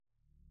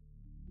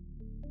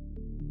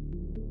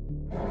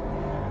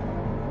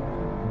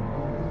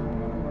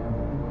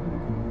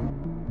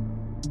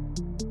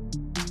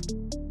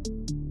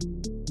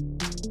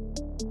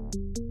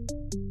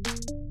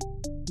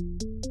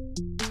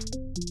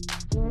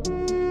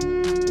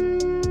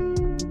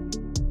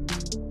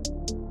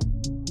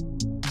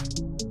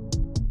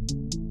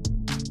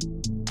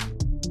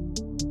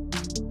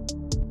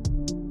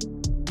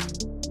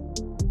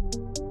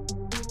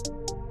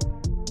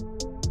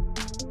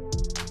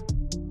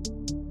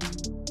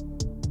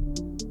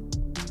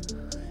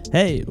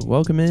Hey,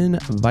 welcome in,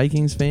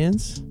 Vikings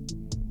fans.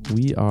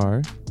 We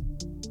are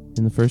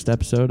in the first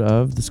episode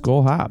of the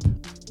Skol Hop.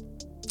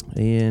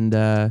 And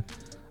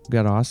we've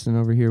got Austin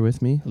over here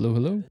with me. Hello,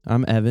 hello.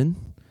 I'm Evan.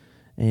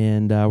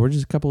 And we're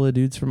just a couple of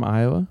dudes from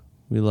Iowa.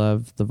 We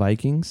love the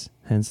Vikings,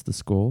 hence the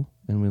Skol.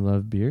 And we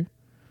love beer,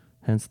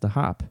 hence the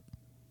hop.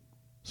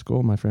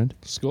 Skol, my friend.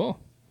 Skol.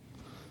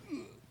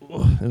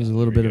 It was a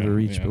little bit of a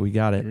reach, but we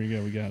got it. Here we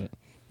go, we got it.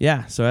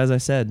 Yeah, so as I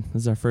said,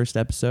 this is our first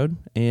episode,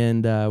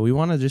 and we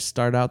want to just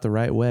start out the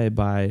right way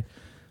by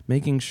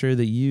making sure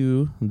that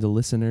you, the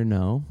listener,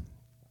 know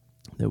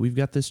that we've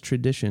got this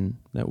tradition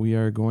that we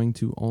are going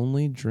to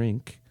only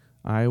drink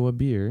Iowa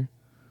beer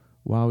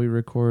while we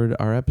record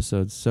our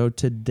episodes. So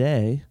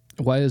today...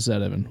 Why is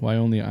that, Evan? Why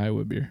only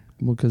Iowa beer?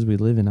 Well, because we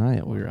live in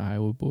Iowa. We're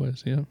Iowa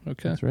boys, yeah,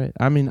 okay. That's right.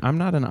 I mean, I'm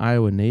not an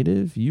Iowa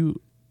native. You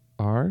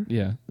are?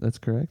 Yeah. That's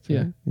correct?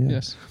 Yeah, right?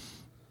 yes.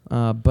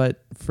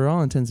 But for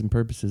all intents and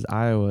purposes,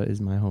 Iowa is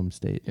my home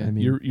state. Yeah, I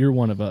mean, you're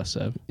one of us,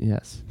 Ev.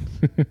 Yes.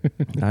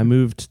 I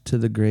moved to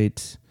the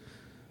great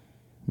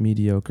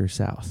mediocre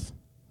South.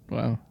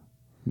 Wow.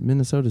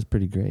 Minnesota's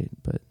pretty great,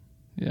 but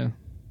Yeah.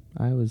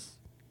 Iowa's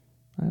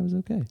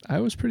okay.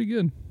 Iowa's pretty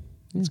good.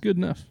 It's good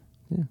enough.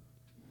 Yeah.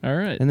 All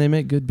right. And they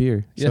make good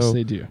beer. Yes, so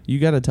they do. You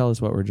got to tell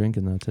us what we're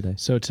drinking, though, today.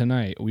 So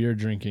tonight, we are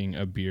drinking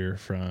a beer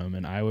from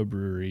an Iowa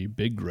brewery,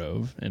 Big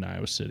Grove, in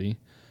Iowa City.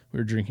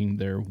 We're drinking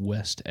their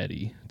West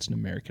Eddy. It's an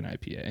American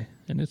IPA,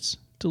 and it's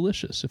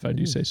delicious, if I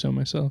do say so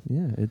myself.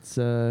 Yeah, it's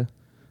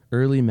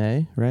early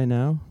May right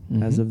now,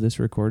 as of this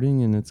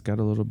recording, and it's got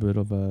a little bit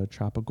of a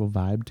tropical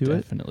vibe to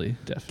it. Definitely.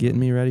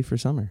 Getting me ready for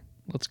summer.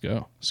 Let's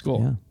go.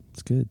 Skol. Yeah,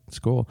 it's good.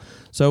 Skol.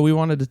 So we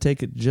wanted to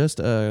take just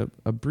a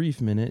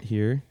brief minute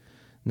here,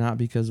 not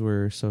because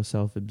we're so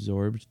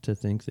self-absorbed to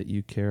think that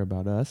you care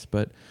about us,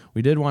 but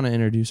we did want to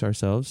introduce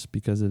ourselves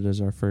because it is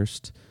our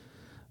first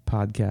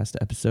podcast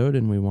episode,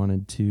 and we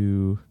wanted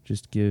to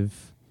just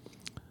give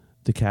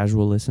the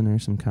casual listener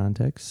some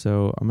context.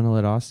 So I'm going to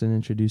let Austin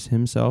introduce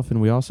himself, and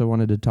we also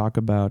wanted to talk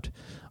about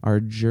our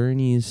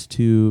journeys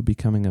to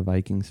becoming a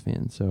Vikings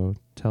fan. So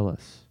tell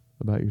us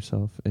about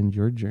yourself and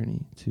your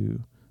journey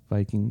to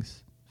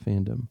Vikings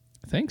fandom.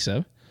 Thanks,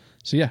 Ev.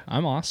 So yeah,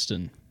 I'm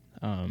Austin.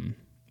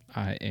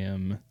 I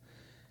am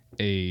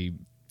a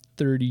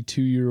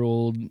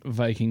 32-year-old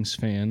Vikings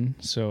fan,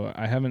 so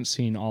I haven't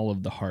seen all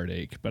of the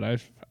heartache, but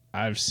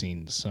I've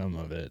seen some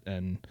of it,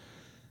 and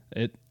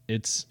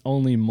it's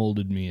only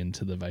molded me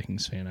into the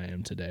Vikings fan I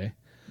am today.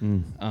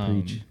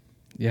 Preach.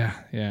 Yeah,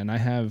 and I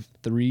have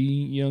 3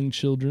 young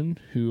children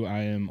who I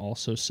am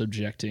also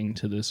subjecting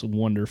to this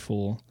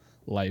wonderful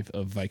life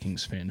of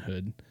Vikings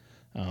fanhood.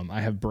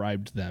 I have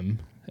bribed them,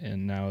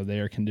 and now they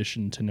are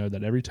conditioned to know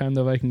that every time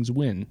the Vikings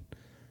win,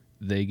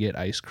 they get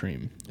ice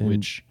cream, And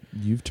which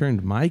you've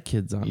turned my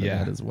kids onto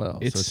that as well.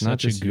 It's so it's such not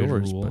just a good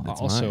yours, rule. but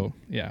it's also, mine.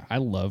 yeah, I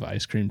love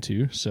ice cream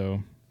too.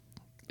 So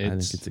I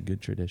think it's a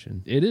good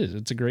tradition. It is.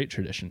 It's a great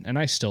tradition, and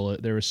I stole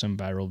it. There was some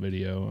viral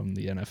video on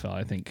the NFL.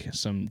 I think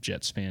some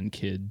Jets fan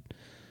kid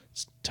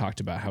talked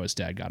about how his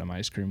dad got him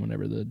ice cream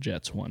whenever the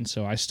Jets won.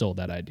 So I stole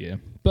that idea,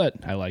 but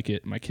I like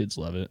it. My kids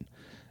love it.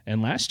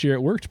 And last year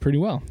it worked pretty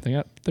well. They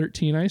got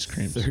 13 ice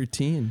creams.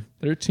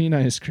 13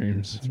 ice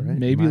creams. That's right.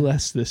 Maybe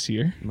less this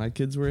year. My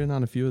kids were in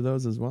on a few of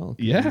those as well.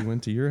 Yeah. We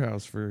went to your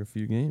house for a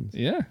few games.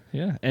 Yeah,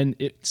 yeah. And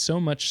it so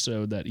much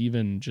so that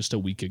even just a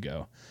week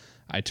ago,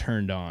 I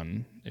turned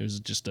on, it was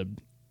just a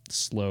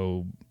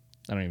slow,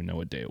 I don't even know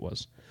what day it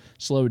was,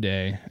 slow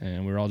day,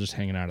 and we were all just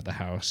hanging out at the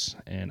house,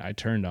 and I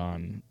turned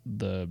on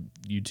the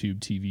YouTube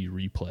TV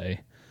replay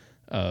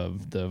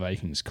of the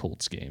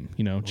Vikings-Colts game.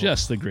 You know,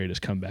 just the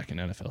greatest comeback in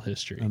NFL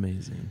history.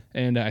 Amazing.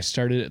 And I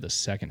started at the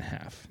second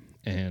half,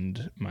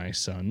 and my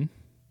son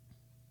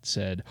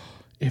said,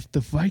 if the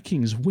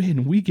Vikings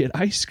win, we get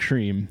ice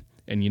cream.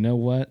 And you know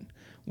what?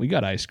 We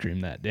got ice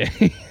cream that day.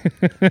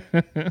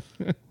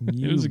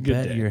 It was a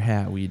good day. Your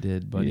hat we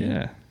did, buddy.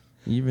 Yeah.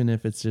 Even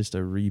if it's just a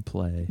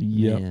replay.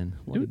 Yep. Man,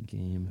 what a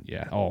game.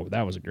 Yeah. Oh,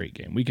 that was a great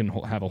game. We can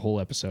have a whole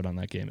episode on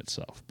that game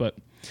itself. But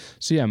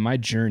so yeah, my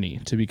journey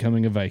to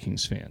becoming a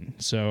Vikings fan.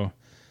 So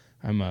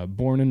I'm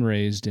born and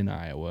raised in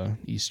Iowa,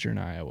 eastern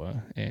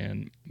Iowa,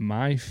 and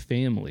my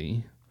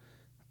family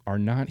are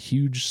not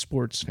huge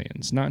sports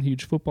fans, not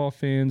huge football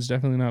fans,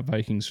 definitely not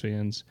Vikings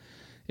fans.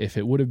 If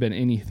it would have been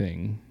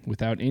anything,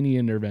 without any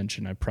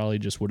intervention, I probably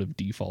just would have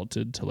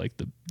defaulted to like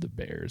the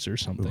Bears or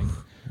something,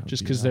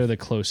 just because they're the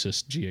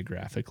closest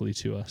geographically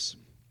to us.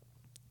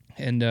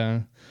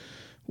 And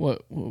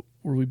what were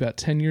we, about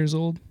 10 years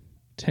old?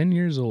 10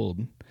 years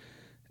old,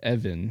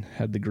 Evan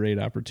had the great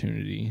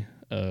opportunity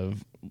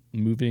of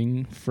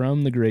moving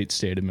from the great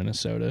state of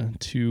Minnesota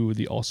to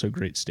the also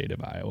great state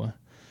of Iowa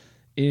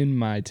in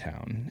my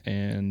town.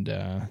 And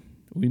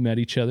we met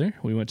each other.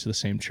 We went to the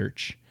same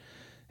church.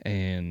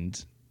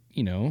 And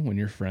you know, when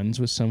you're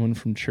friends with someone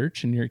from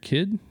church and you're a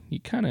kid, you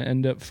kind of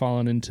end up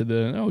falling into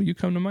you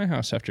come to my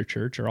house after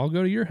church, or I'll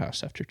go to your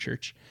house after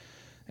church.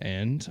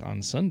 And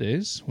on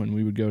Sundays, when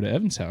we would go to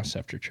Evan's house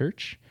after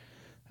church,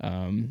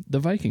 the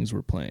Vikings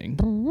were playing.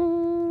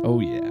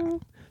 Oh, yeah.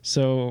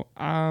 So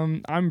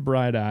I'm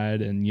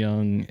bright-eyed and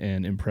young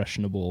and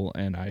impressionable,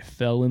 and I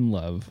fell in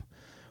love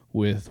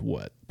with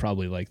what?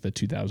 Probably like the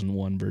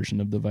 2001 version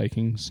of the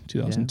Vikings,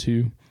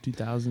 2002.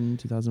 2000,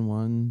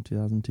 2001,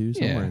 2002,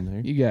 somewhere in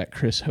there. You got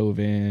Chris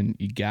Hovan,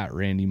 you got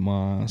Randy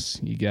Moss,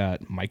 you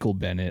got Michael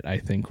Bennett, I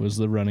think was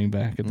the running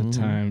back at the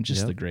time.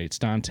 Just the greats.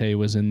 Dante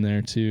was in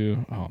there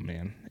too. Oh,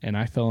 man. And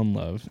I fell in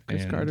love.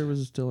 Chris Carter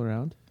was still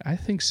around? I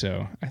think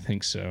so.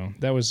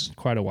 That was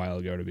quite a while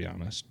ago, to be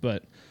honest.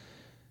 But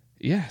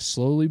yeah,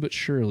 slowly but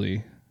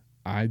surely,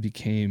 I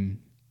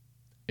became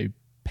a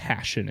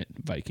passionate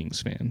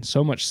Vikings fan.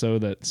 So much so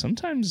that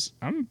sometimes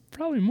I'm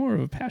probably more of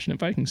a passionate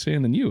Vikings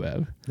fan than you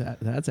have.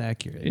 That's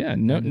accurate. Yeah,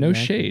 no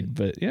shade,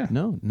 but yeah.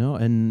 No,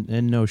 and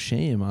no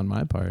shame on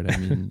my part. I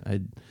mean,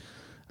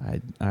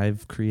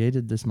 I've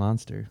created this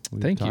monster.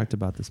 We've talked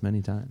about this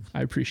many times.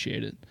 I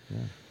appreciate it. Yeah.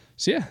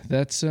 So yeah,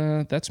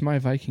 that's my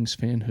Vikings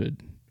fanhood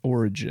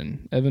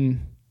origin.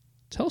 Evan,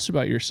 tell us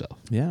about yourself.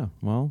 Yeah,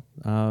 well,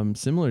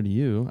 similar to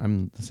you,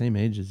 I'm the same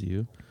age as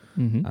you.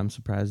 Mm-hmm. I'm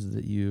surprised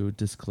that you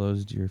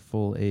disclosed your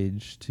full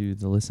age to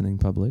the listening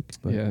public.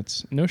 But yeah,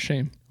 it's no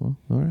shame. Well,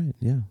 all right.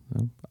 Yeah.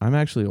 Well, I'm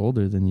actually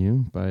older than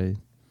you by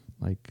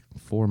like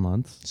 4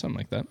 months. Something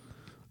like that.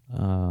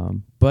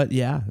 But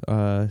yeah,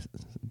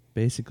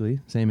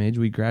 basically same age.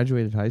 We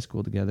graduated high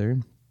school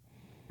together.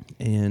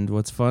 And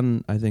what's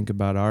fun, I think,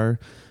 about our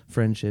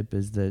friendship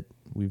is that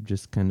we've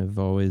just kind of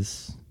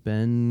always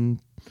been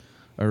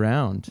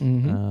around,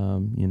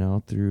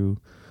 through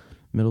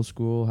middle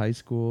school, high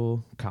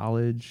school,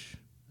 college,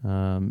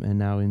 and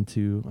now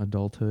into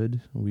adulthood.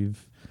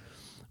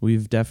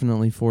 We've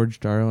definitely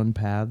forged our own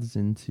paths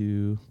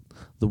into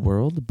the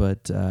world,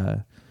 but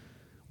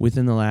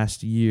within the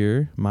last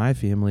year, my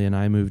family and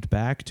I moved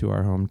back to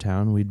our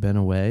hometown. We'd been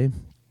away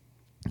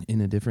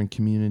in a different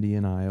community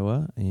in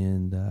Iowa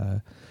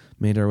and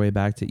made our way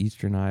back to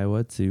eastern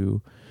Iowa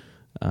to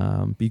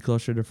be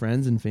closer to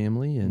friends and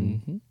family,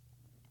 and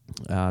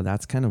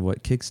that's kind of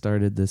what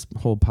kickstarted this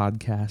whole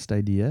podcast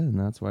idea, and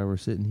that's why we're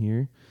sitting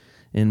here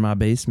in my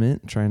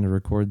basement trying to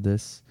record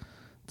this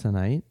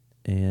tonight.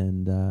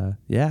 And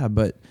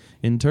but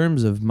in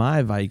terms of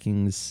my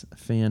Vikings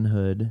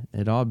fanhood,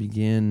 it all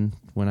began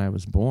when I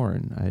was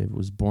born. I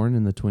was born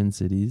in the Twin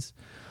Cities,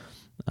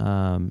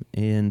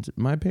 and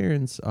my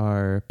parents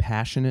are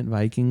passionate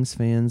Vikings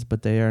fans,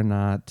 but they are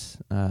not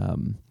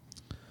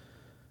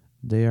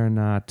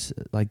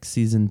like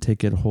season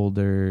ticket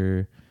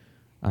holder,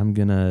 I'm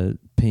going to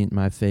paint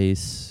my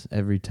face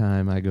every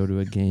time I go to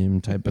a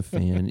game type of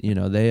fan.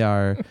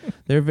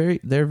 They're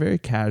very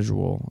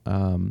casual.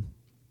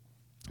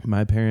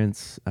 My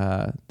parents,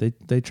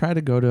 they try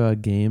to go to a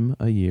game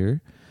a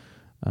year,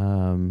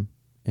 and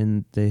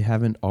they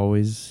haven't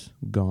always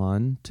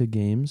gone to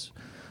games.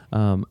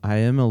 I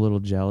am a little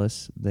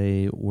jealous.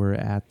 They were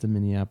at the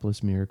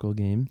Minneapolis Miracle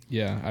game.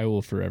 Yeah, I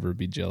will forever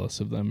be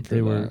jealous of them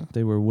for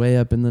They were way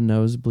up in the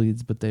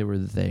nosebleeds, but they were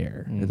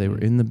there. Mm-hmm. They were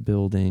in the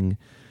building.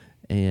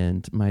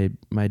 And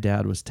my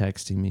dad was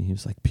texting me. He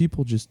was like,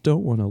 people just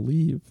don't want to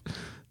leave.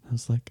 I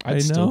was like,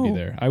 I'd still be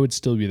there. I would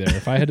still be there.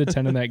 If I had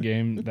attended that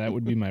game, that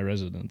would be my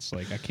residence.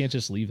 Like, I can't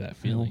just leave that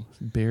feeling.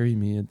 Bury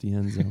me at the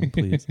end zone,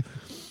 please.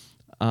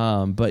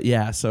 But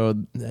yeah, so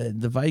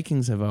the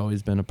Vikings have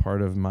always been a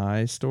part of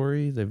my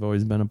story. They've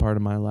always been a part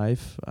of my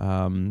life.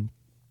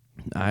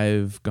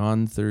 I've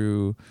gone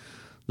through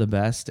the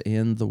best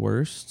and the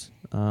worst.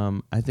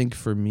 I think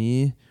for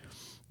me,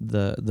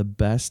 the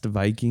best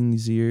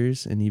Vikings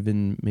years, and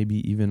even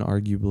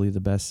arguably the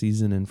best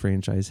season in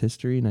franchise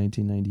history,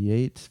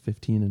 1998,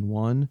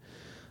 15-1.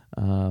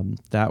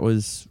 That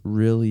was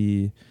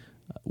really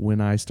when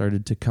I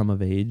started to come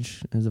of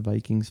age as a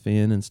Vikings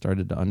fan and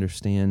started to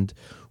understand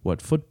what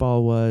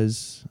football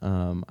was.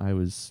 I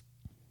was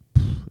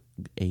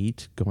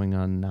 8, going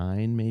on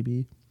 9,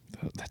 maybe.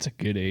 That's a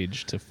good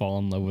age to fall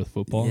in love with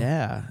football.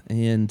 Yeah,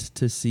 and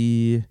to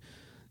see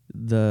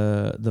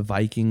the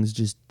Vikings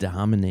just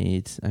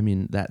dominate. I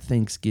mean, that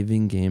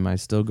Thanksgiving game, I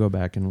still go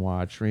back and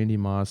watch. Randy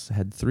Moss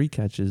had 3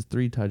 catches,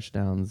 3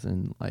 touchdowns,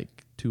 and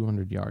like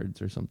 200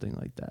 yards or something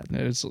like that.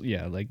 It's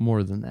like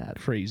more than that.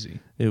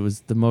 Crazy. It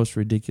was the most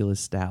ridiculous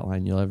stat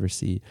line you'll ever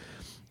see.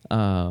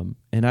 And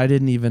I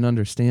didn't even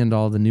understand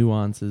all the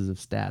nuances of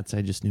stats.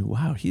 I just knew,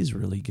 wow, he's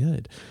really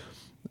good.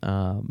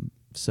 The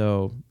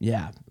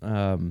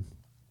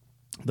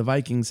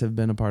Vikings have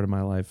been a part of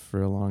my life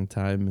for a long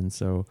time, and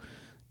so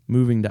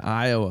moving to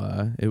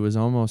Iowa, it was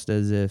almost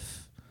as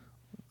if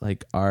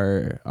like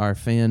our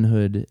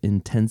fanhood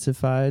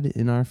intensified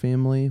in our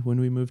family when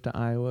we moved to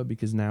Iowa,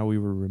 because now we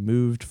were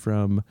removed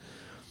from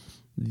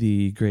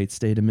the great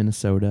state of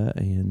Minnesota,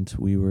 and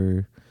we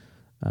were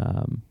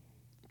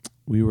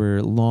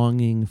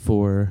longing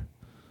for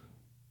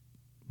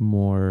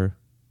more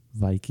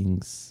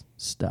Vikings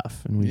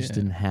stuff, and we just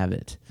didn't have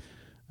it.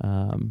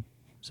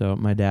 So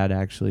my dad,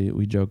 actually,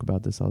 we joke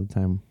about this all the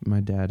time. My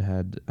dad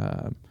had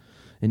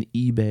an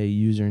eBay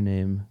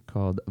username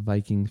called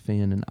Viking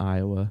Fan in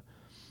Iowa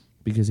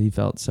because he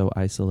felt so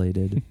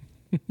isolated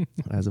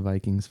as a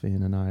Vikings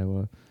fan in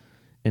Iowa.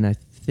 And I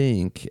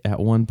think at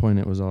one point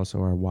it was also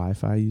our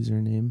Wi-Fi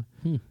username.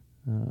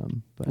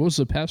 But what was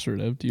the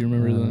password of? Do you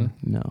remember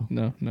No.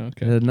 No,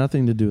 okay. It had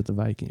nothing to do with the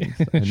Vikings.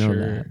 I know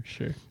that.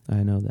 Sure.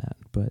 I know that.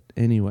 But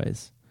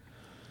anyways.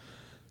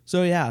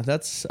 So yeah,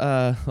 that's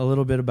a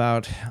little bit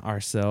about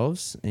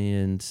ourselves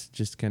and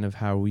just kind of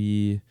how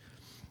we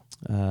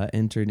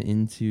entered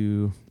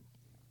into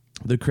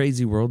the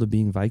crazy world of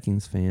being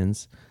Vikings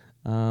fans.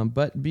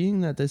 But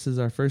being that this is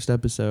our first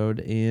episode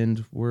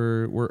and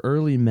we're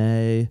early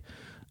May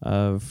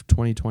of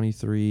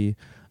 2023,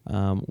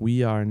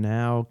 we are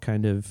now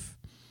kind of,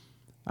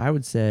 I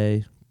would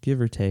say, give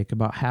or take,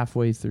 about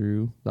halfway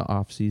through the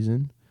off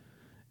season,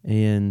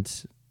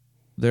 and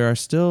there are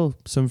still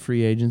some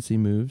free agency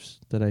moves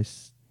that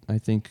I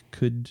think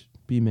could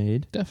be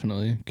made.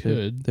 Definitely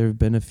could. There have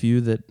been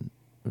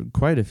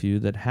quite a few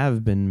that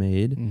have been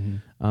made,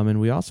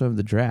 and we also have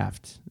the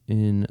draft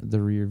in the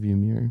rearview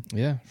mirror.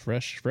 Yeah,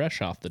 fresh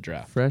off the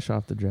draft. Fresh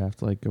off the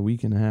draft, like a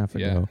week and a half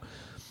ago.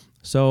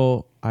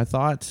 So I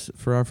thought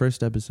for our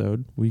first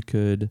episode, we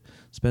could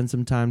spend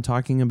some time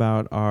talking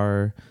about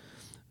our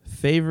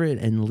favorite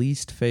and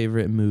least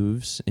favorite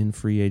moves in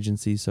free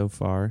agency so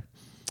far.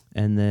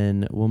 And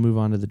then we'll move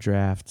on to the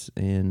draft,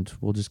 and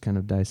we'll just kind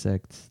of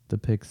dissect the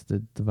picks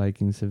that the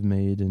Vikings have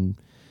made and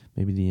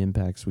maybe the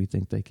impacts we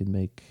think they can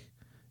make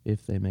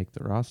if they make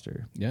the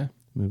roster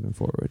moving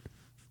forward.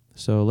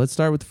 So let's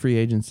start with free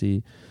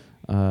agency.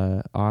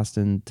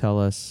 Austin, tell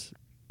us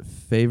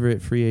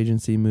favorite free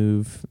agency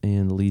move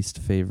and least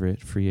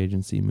favorite free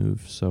agency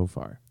move so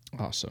far.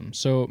 Awesome.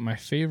 So my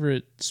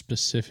favorite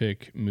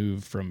specific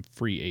move from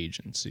free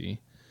agency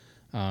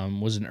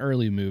was an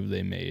early move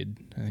they made.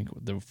 I think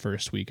the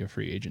first week of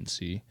free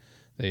agency,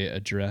 they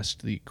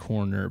addressed the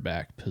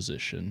cornerback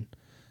position,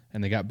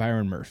 and they got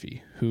Byron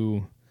Murphy,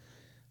 who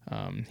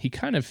he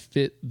kind of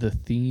fit the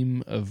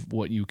theme of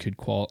what you could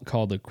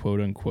call the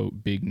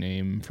quote-unquote big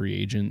name free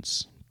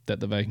agents that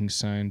the Vikings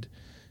signed.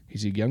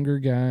 He's a younger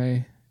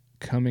guy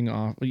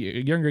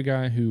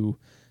who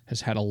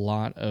has had a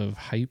lot of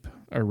hype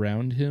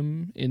around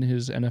him in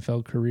his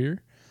NFL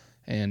career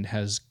and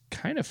has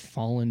kind of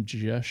fallen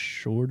just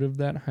short of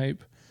that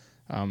hype.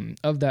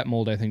 Of that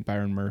mold, I think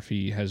Byron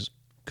Murphy has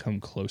come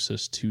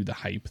closest to the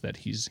hype that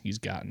he's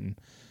gotten.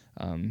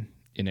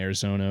 In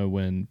Arizona,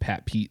 when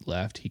Pat Pete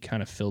left, he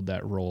kind of filled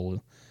that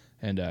role,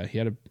 and I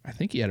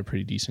think he had a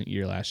pretty decent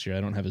year last year.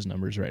 I don't have his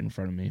numbers right in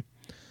front of me,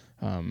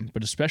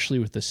 but especially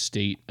with the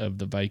state of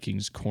the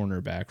Vikings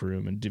cornerback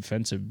room and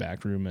defensive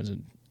back room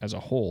as a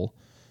whole,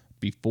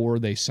 before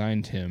they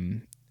signed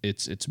him,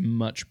 it's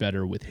much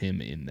better with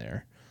him in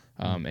there,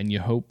 and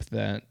you hope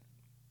that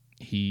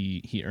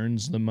he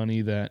earns the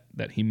money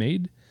that he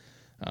made.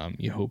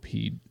 You hope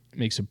he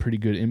makes a pretty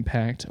good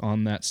impact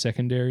on that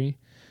secondary.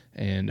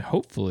 And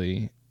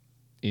hopefully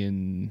I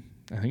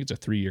think it's a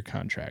 3-year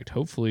contract.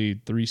 Hopefully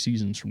 3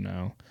 seasons from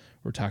now,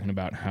 we're talking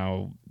about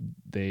how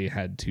they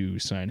had to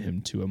sign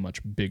him to a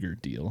much bigger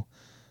deal.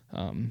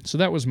 So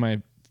that was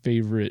my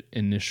favorite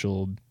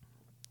initial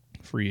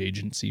free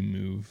agency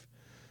move.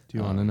 Do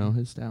you want to know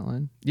his stat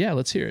line? Yeah,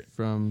 let's hear it.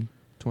 From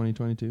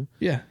 2022?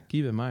 Yeah.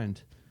 Keep in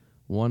mind,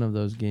 one of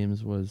those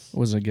games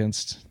was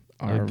against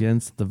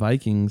the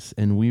Vikings,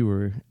 and we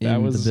were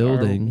in the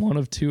building. One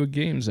of 2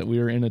 games that we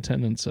were in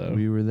attendance of.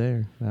 We were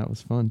there. That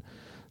was fun.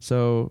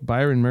 So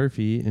Byron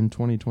Murphy in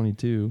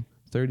 2022,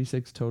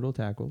 36 total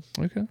tackles.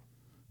 Okay.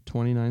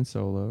 29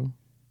 solo,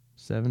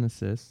 7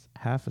 assists,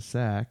 half a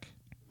sack,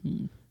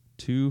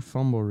 2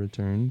 fumble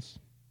recoveries.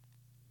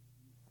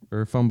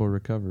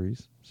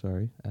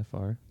 Sorry,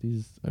 FR.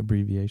 These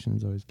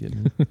abbreviations always get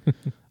me.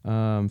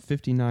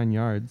 59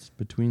 yards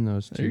between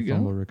those 2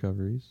 fumble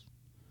recoveries.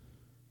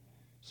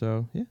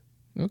 So, yeah.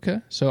 Okay.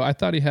 So I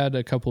thought he had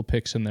a couple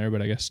picks in there,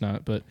 but I guess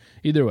not. But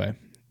either way,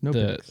 no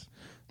picks.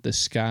 The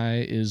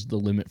sky is the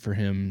limit for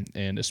him,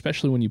 and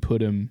especially when you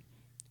put him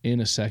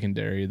in a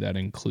secondary that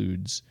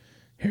includes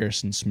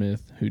Harrison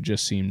Smith, who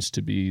just seems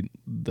to be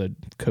the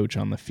coach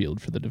on the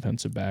field for the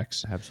defensive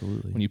backs.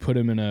 Absolutely. When you put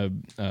him in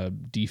a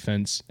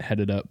defense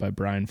headed up by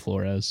Brian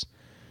Flores,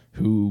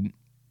 who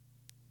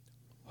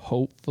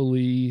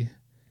hopefully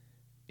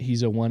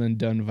he's a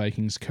one-and-done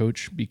Vikings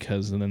coach,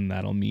 because then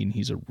that'll mean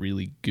he's a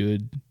really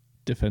good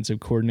defensive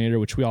coordinator,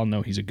 which we all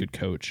know he's a good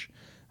coach.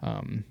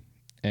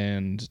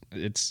 And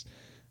it's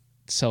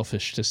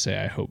selfish to say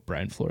I hope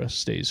Brian Flores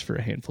stays for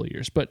a handful of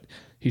years, but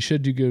he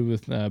should do good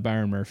with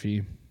Byron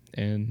Murphy.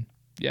 And,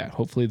 yeah,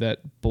 hopefully that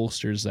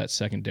bolsters that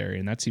secondary,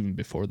 and that's even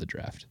before the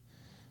draft,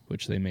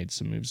 which they made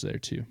some moves there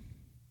too.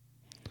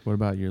 What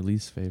about your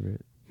least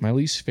favorite? My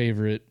least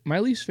favorite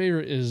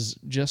is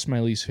just my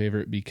least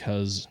favorite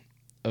because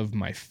of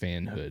my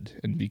fanhood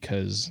and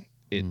because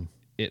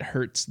it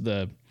hurts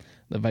the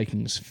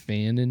Vikings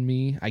fan in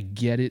me. I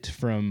get it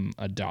from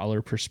a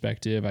dollar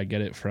perspective. I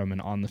get it from an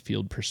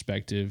on-the-field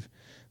perspective.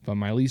 But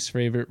my least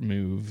favorite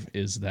move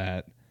is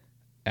that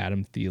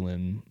Adam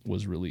Thielen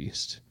was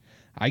released.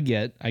 I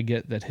get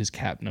that his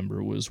cap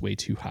number was way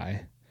too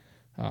high.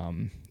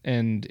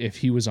 And if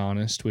he was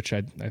honest, which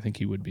I think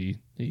he would be,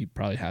 he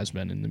probably has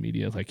been in the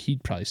media, like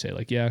he'd probably say,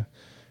 like, yeah,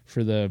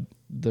 for the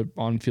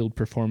on-field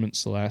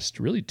performance the last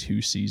really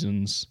 2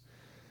 seasons.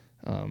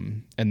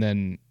 And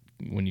then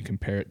when you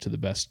compare it to the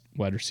best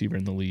wide receiver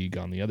in the league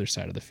on the other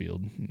side of the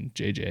field,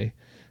 JJ,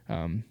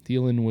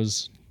 Thielen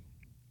was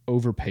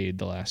overpaid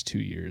the last 2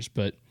 years,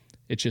 but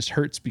it just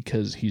hurts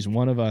because he's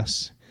one of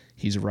us.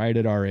 He's right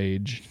at our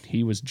age.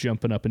 He was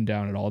jumping up and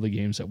down at all the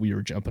games that we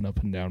were jumping up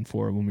and down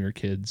for when we were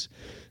kids.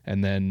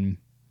 And then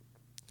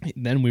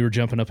we were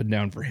jumping up and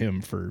down for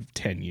him for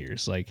 10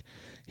 years. Like,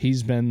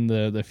 he's been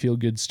the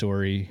feel-good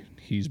story.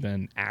 He's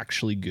been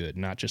actually good,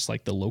 not just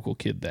like the local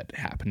kid that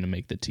happened to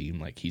make the team.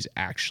 Like, he's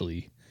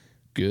actually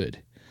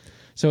good.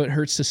 So it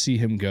hurts to see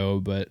him go,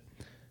 but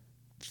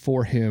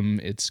for him,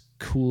 it's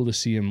cool to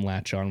see him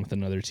latch on with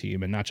another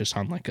team and not just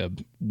on like a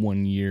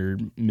 1-year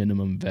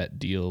minimum vet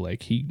deal.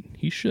 Like,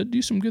 he should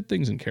do some good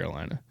things in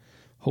Carolina.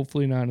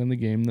 Hopefully not in the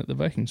game that the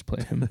Vikings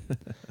play him.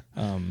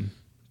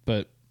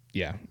 But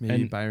yeah.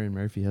 Maybe Byron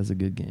Murphy has a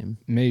good game.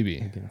 Maybe.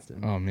 Against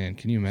him. Oh man,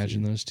 can you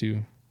imagine those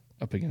two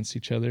up against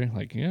each other?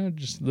 Like, yeah,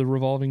 just the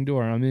revolving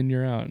door. I'm in,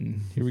 you're out,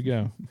 and here we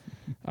go.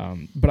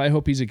 But I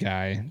hope he's a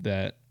guy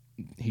that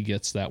he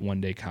gets that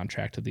 1-day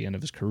contract at the end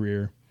of his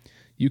career.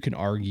 You can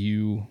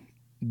argue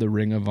the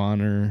Ring of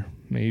Honor,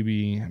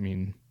 maybe. I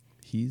mean,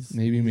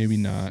 maybe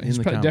not. He's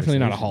definitely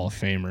not a Hall of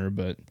Famer,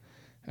 but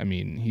I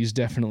mean, he's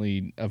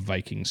definitely a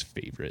Vikings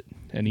favorite,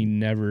 and he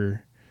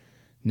never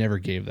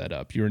gave that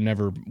up. You were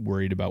never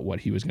worried about what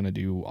he was going to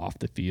do off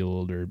the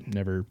field, or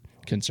never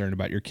concerned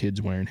about your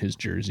kids wearing his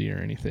jersey or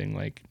anything.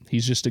 Like,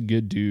 he's just a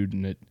good dude,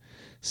 and it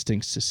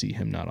stinks to see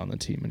him not on the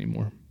team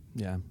anymore.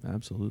 Yeah,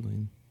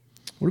 absolutely.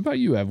 What about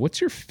you, Ev?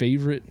 What's your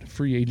favorite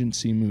free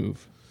agency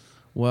move?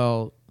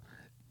 Well,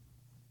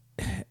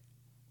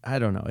 I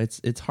don't know.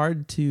 It's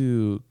hard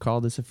to call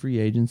this a free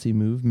agency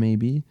move,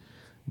 maybe,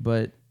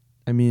 but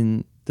I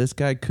mean, this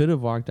guy could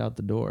have walked out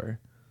the door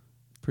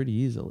pretty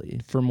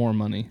easily for more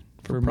money.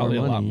 For probably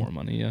a lot more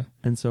money, yeah.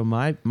 And so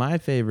my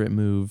favorite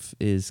move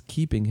is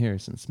keeping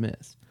Harrison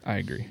Smith. I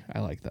agree. I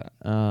like that.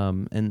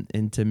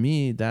 And to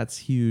me, that's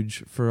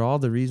huge for all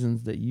the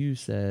reasons that you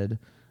said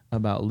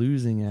about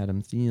losing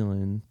Adam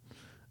Thielen.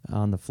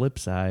 On the flip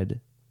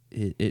side,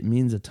 it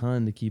means a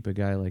ton to keep a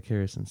guy like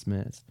Harrison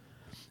Smith.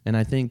 And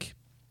I think,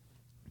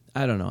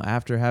 I don't know,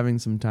 after having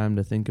some time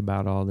to think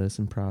about all this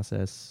and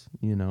process,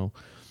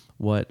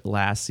 what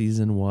last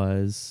season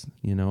was,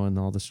 and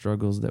all the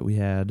struggles that we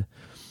had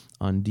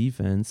on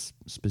defense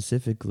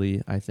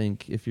specifically, I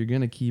think if you're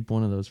going to keep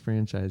one of those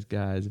franchise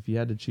guys, if you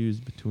had to choose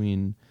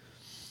between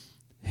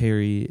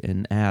Harry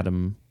and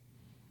Adam,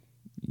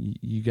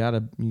 you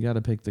gotta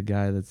pick the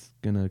guy that's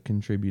gonna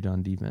contribute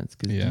on defense,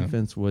 because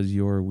defense was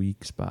your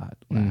weak spot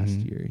last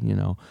year.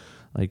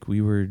 Like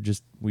we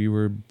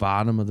were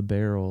bottom of the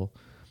barrel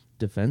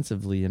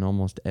defensively in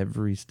almost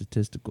every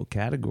statistical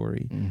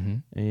category,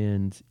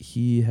 and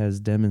Harry has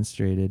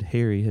demonstrated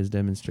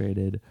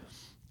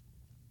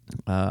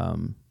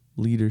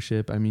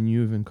leadership. I mean,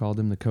 you even called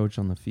him the coach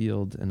on the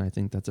field, and I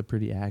think that's a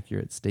pretty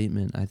accurate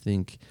statement. I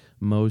think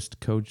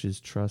most coaches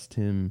trust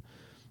him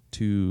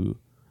to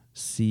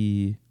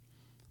see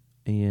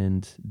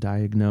and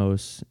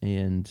diagnose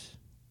and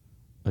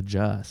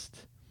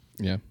adjust.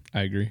 Yeah,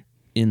 I agree.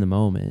 In the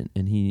moment,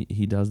 and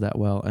he does that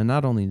well. And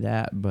not only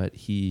that, but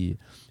he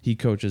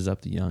coaches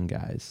up the young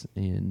guys,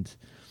 and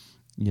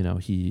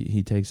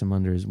he takes them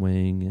under his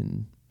wing.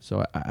 And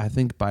so I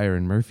think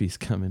Byron Murphy's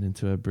coming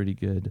into a pretty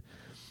good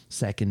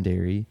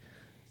secondary,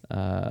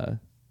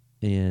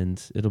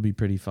 and it'll be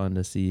pretty fun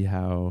to see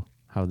how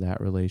that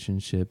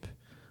relationship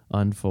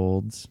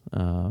unfolds.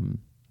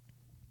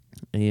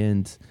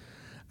 And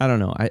I don't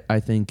know. I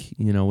think,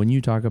 when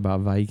you talk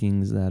about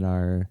Vikings that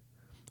are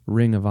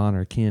Ring of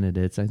Honor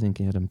candidates, I think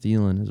Adam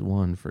Thielen is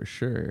one for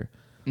sure.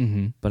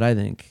 But I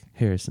think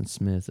Harrison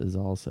Smith is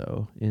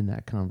also in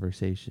that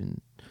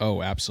conversation.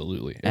 Oh,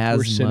 absolutely. If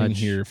we're sitting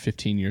here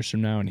 15 years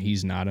from now and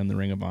he's not in the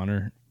Ring of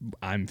Honor,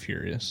 I'm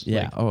furious.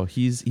 Yeah.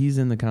 He's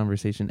in the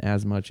conversation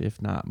as much,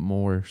 if not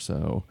more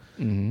so,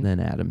 than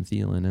Adam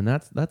Thielen. And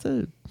that's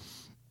I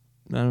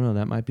don't know,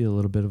 that might be a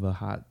little bit of a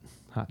hot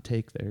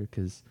take there,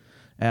 because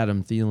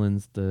Adam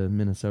Thielen's the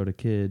Minnesota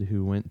kid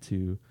who went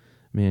to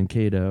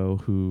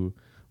Mankato, who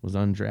was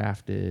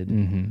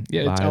undrafted.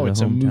 Yeah, it's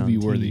a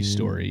movie-worthy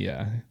story,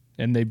 yeah.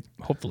 And they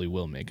hopefully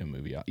will make a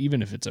movie.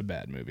 Even if it's a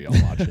bad movie,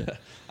 I'll watch it.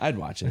 I'd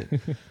watch it.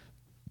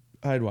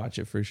 I'd watch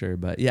it for sure.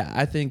 But yeah,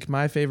 I think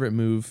my favorite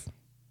move,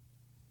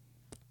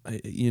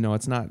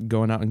 it's not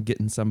going out and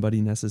getting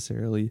somebody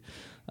necessarily,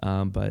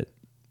 but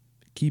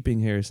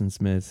keeping Harrison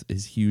Smith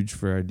is huge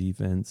for our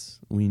defense.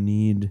 We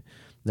need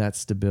that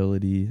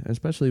stability,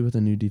 especially with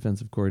a new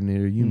defensive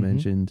coordinator. You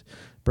mentioned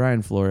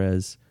Brian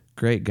Flores,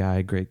 great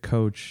guy, great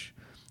coach,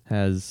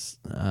 has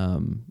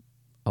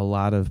a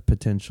lot of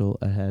potential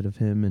ahead of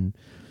him, and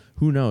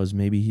who knows,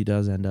 maybe he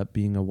does end up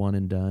being a one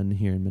and done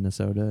here in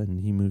Minnesota, and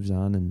he moves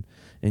on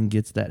and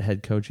gets that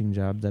head coaching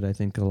job that I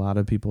think a lot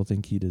of people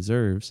think he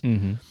deserves.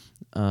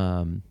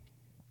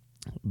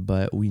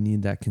 But we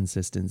need that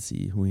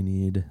consistency. We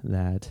need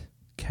that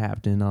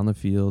captain on the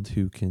field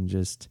who can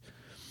just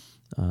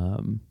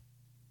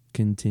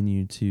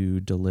continue to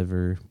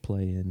deliver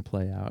play in,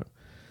 play out.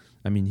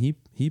 I mean,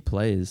 he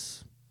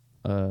plays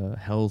a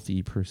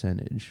healthy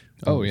percentage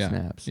of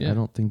snaps. Yeah. I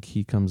don't think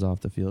he comes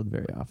off the field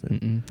very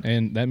often.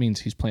 And that means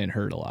he's playing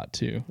hurt a lot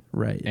too.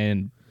 Right.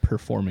 And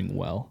performing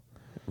well.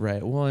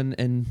 Right. Well,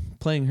 and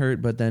playing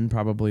hurt, but then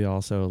probably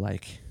also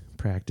like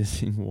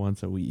practicing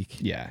once a week.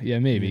 Yeah,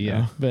 maybe,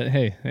 yeah. But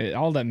hey,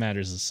 all that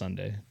matters is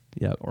Sunday.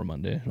 Yep. Or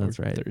Monday. That's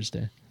or right.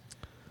 Thursday.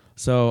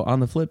 So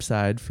on the flip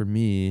side, for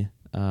me,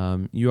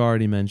 you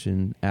already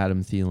mentioned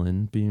Adam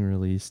Thielen being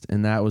released,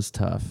 and that was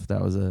tough.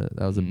 That was a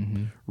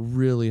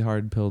really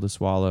hard pill to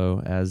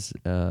swallow as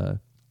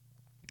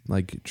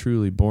like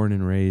truly born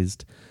and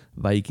raised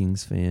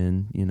Vikings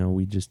fan. You know,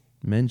 we just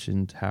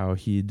mentioned how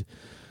he'd,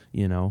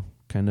 you know,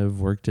 kind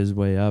of worked his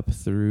way up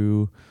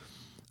through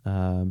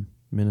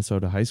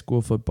Minnesota high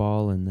school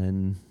football and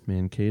then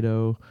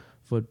Mankato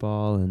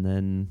football and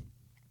then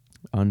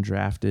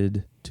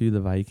undrafted to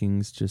the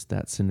Vikings. Just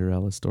that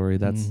Cinderella story.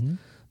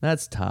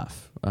 That's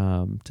tough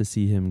to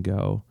see him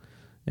go.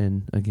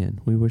 And again,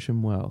 we wish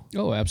him well.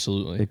 Oh,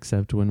 absolutely.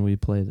 Except when we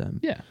play them.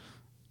 Yeah.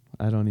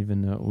 I don't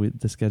even know.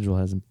 The schedule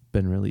hasn't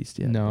been released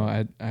yet.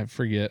 No, I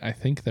forget. I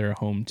think they're a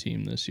home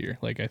team this year.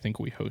 Like, I think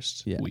we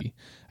host. Yeah.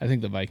 I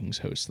think the Vikings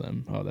host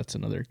them. Oh, that's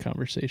another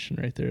conversation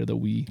right there. The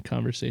we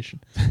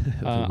conversation.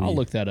 I'll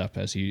look that up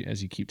as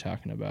you keep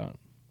talking about.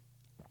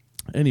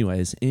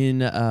 Anyways, in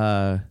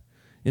the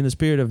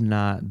spirit of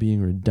not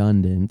being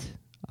redundant,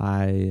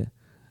 I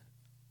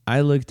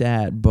looked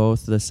at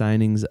both the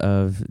signings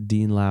of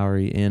Dean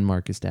Lowry and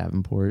Marcus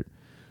Davenport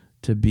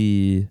to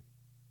be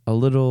a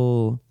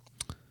little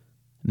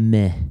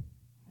meh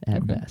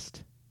at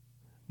best.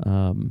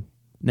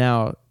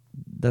 Now,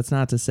 that's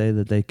not to say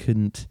that they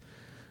couldn't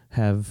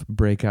have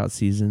breakout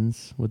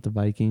seasons with the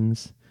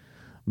Vikings,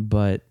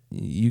 but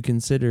you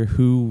consider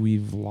who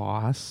we've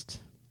lost.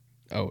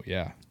 Oh,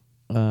 yeah.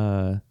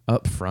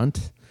 Up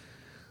front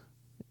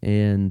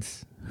and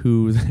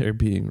who they're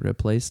being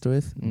replaced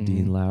with,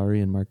 Dean Lowry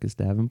and Marcus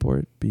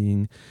Davenport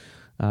being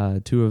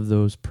two of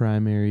those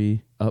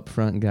primary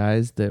upfront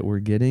guys that we're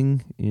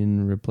getting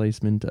in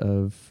replacement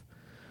of,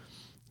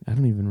 I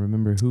don't even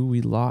remember who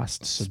we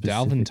lost. So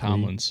Dalvin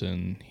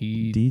Tomlinson,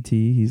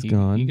 he's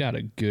gone. He got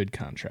a good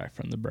contract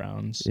from the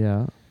Browns.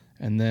 Yeah.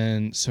 And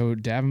then, so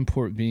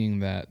Davenport being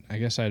that, I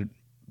guess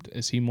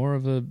is he more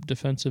of a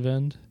defensive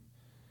end?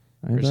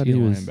 Or is he a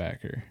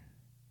linebacker?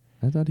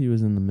 I thought he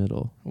was in the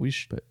middle. We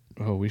should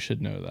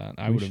know that.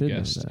 I would have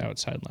guessed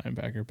outside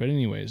linebacker. But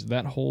anyways,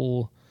 that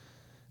whole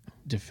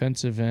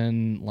defensive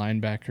end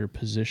linebacker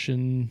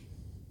position,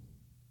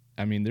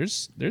 I mean,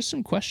 there's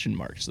some question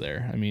marks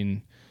there. I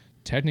mean,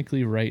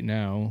 technically right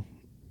now,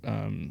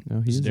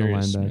 no, he's a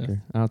linebacker, Smith.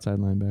 Outside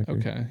linebacker.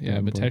 Okay, yeah,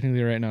 but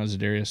technically right now,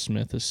 Zadarius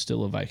Smith is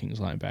still a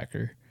Vikings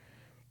linebacker.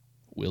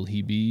 Will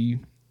he be,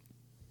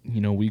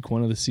 week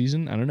 1 of the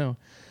season? I don't know.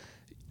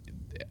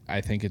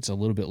 I think it's a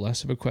little bit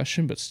less of a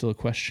question, but still a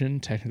question.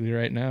 Technically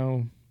right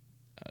now,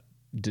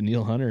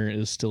 Danielle Hunter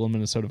is still a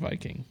Minnesota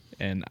Viking,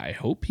 and I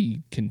hope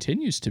he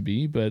continues to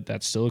be, but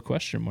that's still a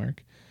question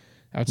mark.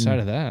 Outside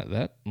of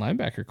that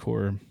linebacker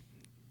core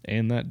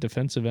and that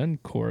defensive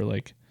end core,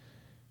 like,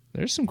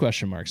 there's some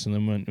question marks. And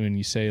then when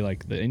you say,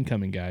 like, the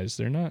incoming guys,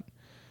 they're not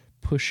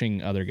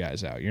pushing other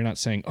guys out. You're not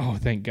saying, oh,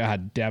 thank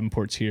God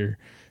Davenport's here.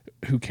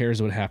 Who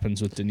cares what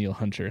happens with Danielle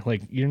Hunter?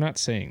 Like, you're not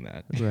saying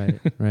that.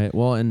 Right.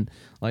 Well, and,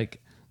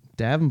 like,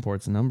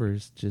 Davenport's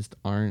numbers just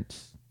aren't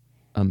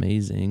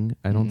amazing.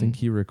 I don't think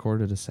he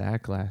recorded a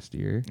sack last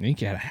year. I think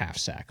he had a half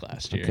sack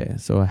last year. Okay,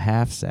 so a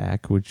half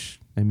sack, which,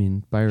 I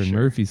mean, Byron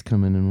Murphy's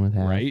coming in with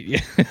half. Right,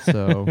 yeah.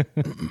 So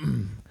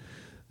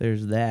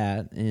there's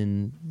that.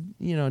 And,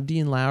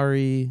 Dean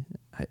Lowry,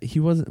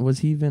 was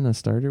he even a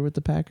starter with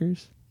the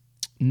Packers?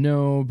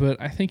 No,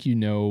 but I think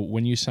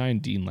when you sign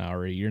Dean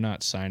Lowry, you're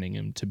not signing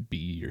him to be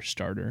your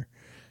starter.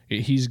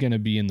 He's going to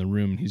be in the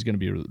room. He's going to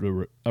be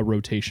a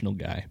rotational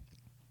guy.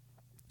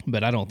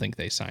 But I don't think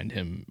they signed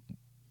him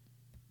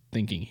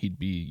thinking he'd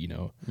be,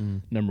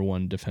 number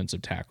 1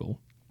 defensive tackle.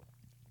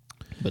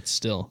 But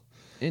still.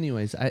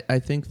 Anyways, I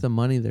think the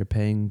money they're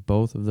paying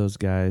both of those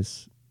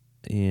guys,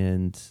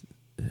 and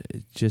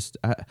just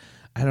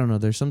I don't know,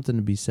 there's something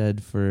to be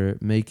said for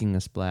making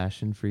a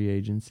splash in free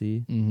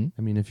agency.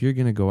 I mean, if you're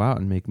going to go out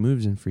and make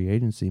moves in free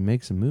agency,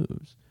 make some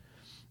moves.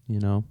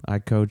 I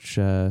coach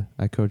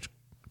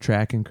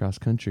track and cross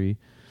country,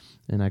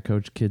 and I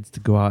coach kids to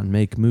go out and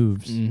make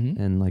moves.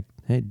 And, like,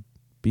 hey,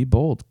 be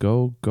bold.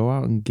 Go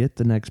out and get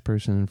the next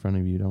person in front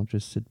of you. Don't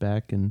just sit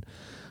back and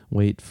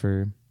wait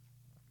for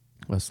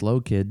a slow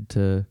kid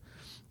to,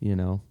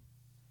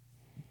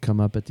 come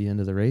up at the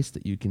end of the race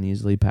that you can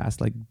easily pass.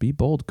 Like, be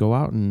bold. Go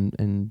out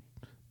and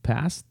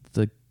pass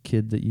the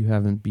kid that you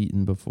haven't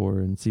beaten before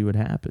and see what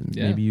happens.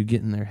 Yeah. Maybe you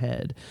get in their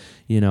head,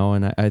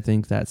 and I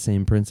think that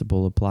same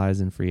principle applies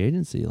in free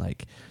agency.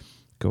 Like,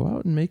 go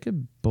out and make a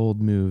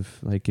bold move.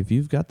 Like, if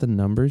you've got the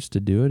numbers to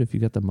do it, if you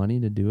got the money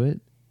to do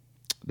it.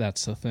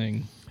 That's the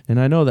thing. And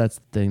I know that's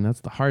the thing. That's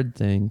the hard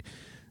thing,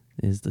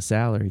 is the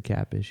salary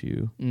cap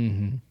issue.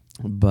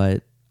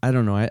 But I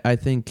don't know. I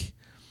think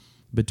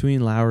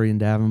between Lowry and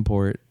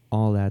Davenport,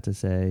 all that to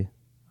say,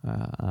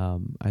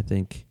 I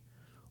think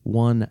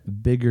one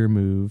bigger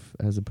move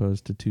as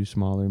opposed to two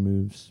smaller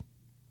moves.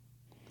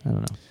 I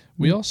don't know.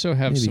 We also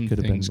have maybe some could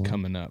have been things more.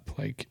 coming up.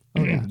 Like,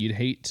 Oh, yeah. you'd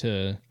hate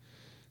to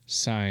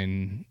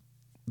sign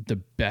the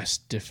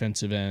best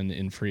defensive end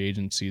in free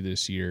agency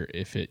this year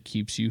if it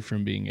keeps you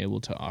from being able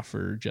to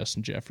offer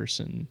Justin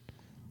Jefferson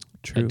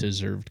a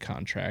deserved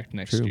contract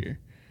next True. year.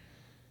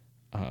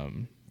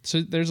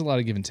 So there's a lot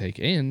of give and take.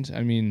 And,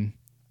 I mean,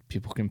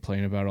 people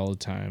complain about it all the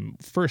time.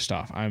 First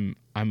off, I'm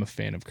a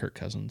fan of Kirk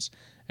Cousins,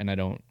 and I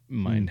don't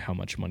mind how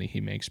much money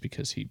he makes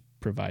because he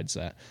provides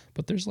that.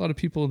 But there's a lot of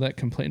people that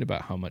complain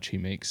about how much he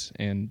makes,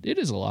 and it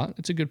is a lot.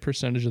 It's a good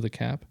percentage of the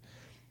cap.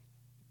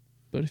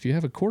 But if you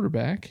have a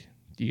quarterback,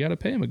 you got to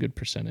pay him a good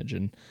percentage,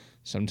 and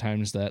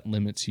sometimes that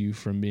limits you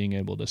from being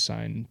able to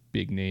sign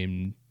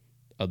big-name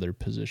other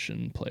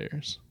position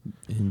players.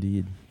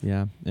 Indeed,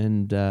 yeah.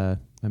 And, I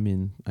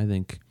mean, I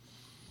think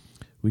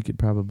we could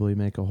probably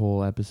make a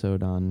whole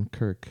episode on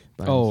Kirk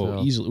by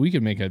himself. Easily. We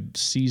could make a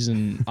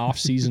off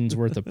season's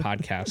worth of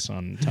podcasts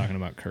on talking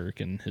about Kirk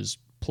and his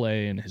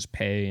play and his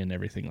pay and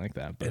everything like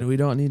that. But And we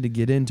don't need to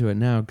get into it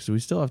now because we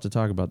still have to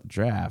talk about the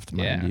draft,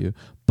 mind Yeah. you.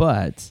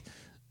 But,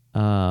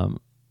 I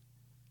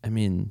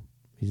mean,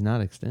 he's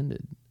not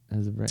extended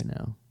as of right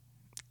now.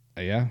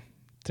 yeah,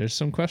 there's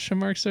some question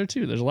marks there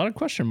too. There's a lot of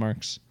question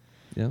marks.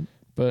 Yep.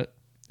 But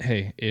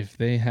hey, if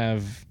they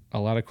have a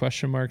lot of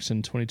question marks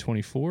in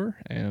 2024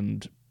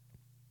 and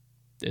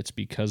it's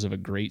because of a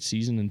great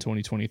season in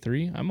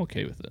 2023, I'm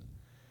okay with it.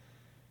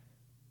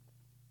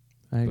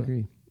 I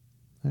agree.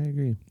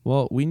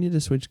 Well, we need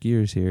to switch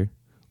gears here.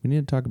 We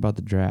need to talk about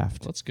the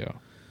draft. Let's go.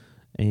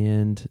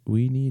 And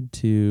we need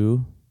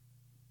to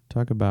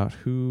talk about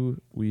who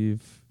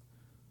we've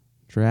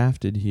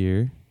drafted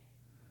here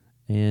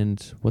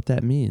and what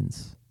that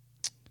means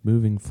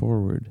moving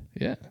forward.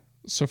 Yeah.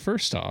 So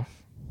first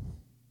off,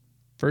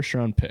 first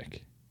round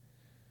pick,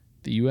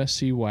 the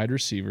USC wide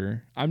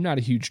receiver. I'm not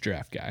a huge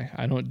draft guy.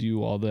 I don't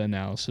do all the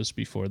analysis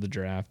before the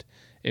draft.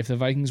 If the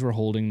Vikings were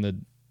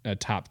holding a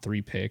top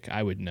 3 pick,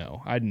 I would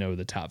know. I'd know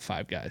the top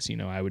 5 guys.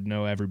 I would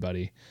know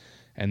everybody.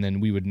 And then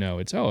we would know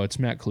it's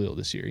Matt Khalil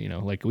this year.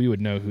 Like we would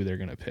know who they're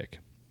going to pick.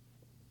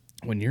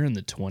 When you're in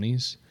the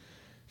 20s,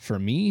 for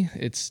me,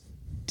 it's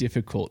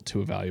difficult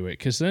to evaluate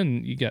because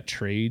then you got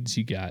trades,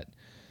 you got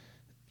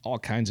all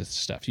kinds of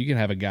stuff. You can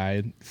have a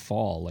guy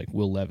fall like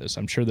Will Levis.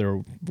 I'm sure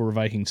there were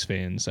Vikings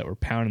fans that were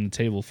pounding the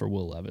table for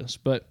Will Levis,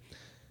 but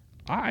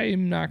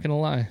I'm not going to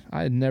lie.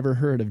 I had never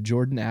heard of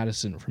Jordan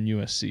Addison from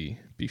USC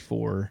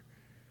before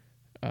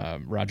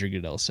Roger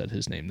Goodell said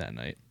his name that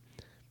night.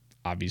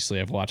 Obviously,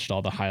 I've watched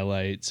all the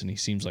highlights, and he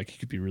seems like he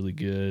could be really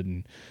good.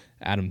 And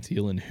Adam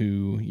Thielen,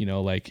 who,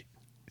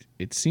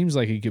 it seems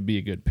like he could be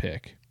a good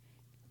pick.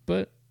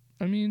 But,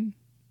 I mean,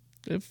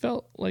 it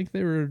felt like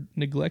they were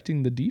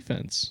neglecting the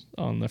defense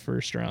on the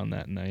first round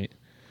that night.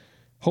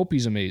 Hope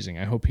he's amazing.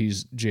 I hope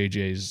he's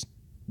JJ's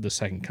the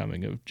second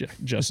coming of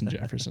Justin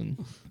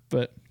Jefferson.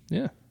 But,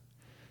 yeah.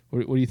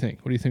 What do you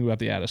think? What do you think about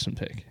the Addison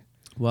pick?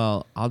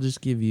 Well, I'll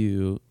just give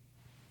you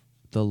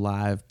the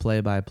live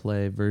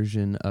play-by-play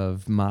version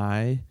of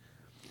my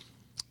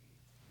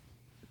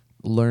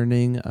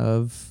learning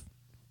of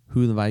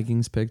who the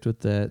Vikings picked with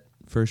that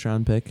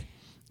first-round pick.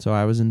 So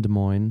I was in Des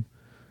Moines,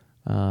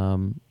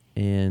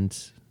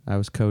 and I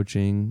was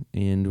coaching,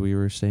 and we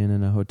were staying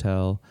in a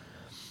hotel,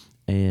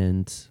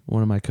 and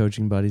one of my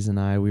coaching buddies and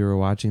I, we were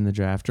watching the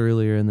draft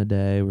earlier in the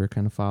day. We were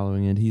kind of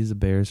following it. He's a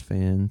Bears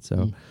fan,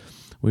 so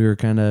we were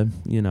kind of,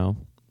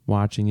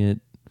 watching it,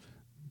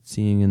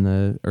 seeing in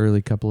the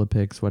early couple of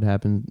picks what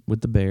happened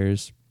with the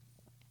Bears.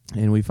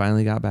 And we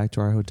finally got back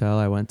to our hotel.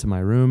 I went to my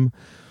room.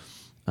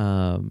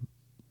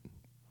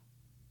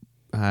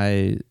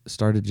 I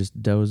started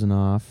just dozing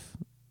off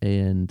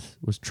and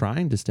was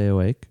trying to stay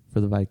awake for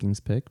the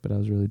Vikings pick, but I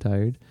was really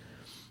tired.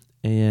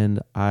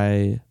 And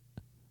I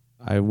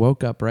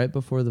woke up right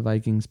before the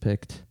Vikings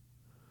picked.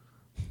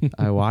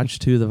 I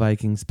watched who the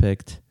Vikings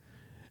picked,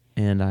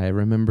 and I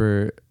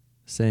remember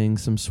saying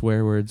some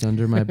swear words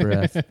under my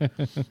breath,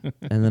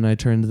 and then I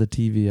turned the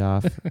TV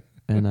off,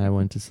 and I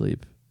went to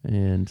sleep.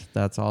 And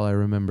that's all I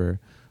remember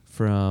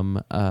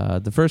from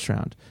the first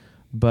round.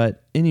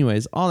 But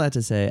anyways, all that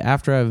to say,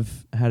 after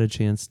I've had a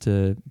chance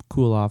to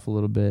cool off a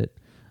little bit,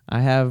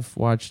 I have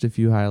watched a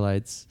few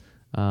highlights,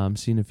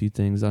 seen a few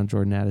things on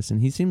Jordan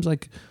Addison. He seems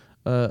like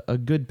a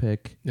good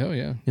pick. Oh,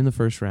 yeah. In the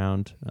first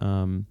round.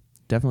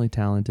 Definitely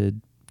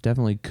talented.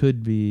 Definitely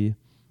could be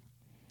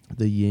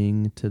the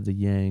yin to the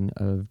yang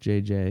of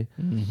JJ,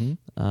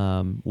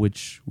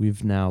 which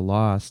we've now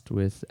lost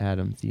with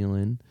Adam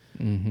Thielen.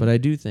 But I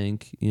do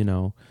think,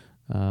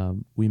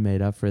 we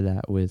made up for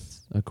that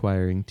with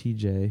acquiring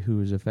TJ,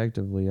 who is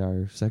effectively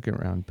our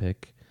second-round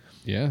pick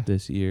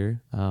this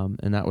year.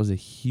 And that was a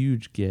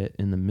huge get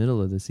in the middle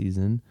of the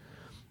season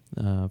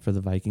for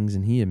the Vikings,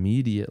 and he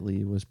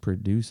immediately was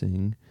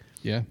producing,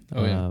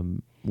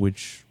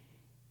 which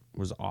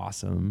was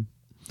awesome.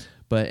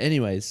 But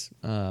anyways,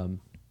 I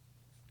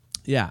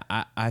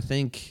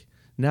think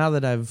now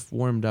that I've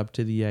warmed up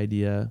to the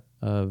idea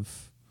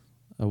of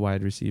a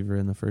wide receiver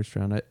in the first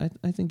round.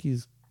 I think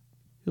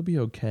he'll be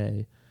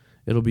okay.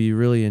 It'll be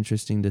really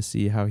interesting to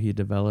see how he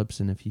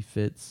develops and if he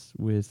fits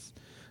with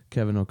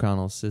Kevin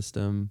O'Connell's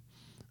system,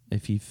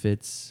 if he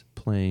fits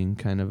playing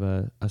kind of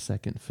a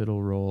second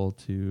fiddle role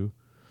to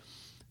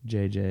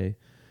JJ.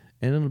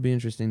 And it'll be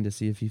interesting to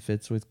see if he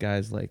fits with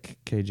guys like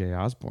KJ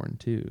Osborne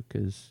too,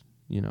 because,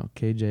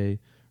 KJ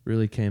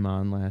really came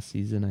on last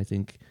season. I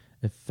think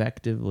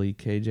effectively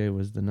KJ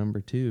was the number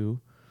 2.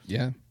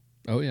 Yeah.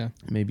 Oh, yeah.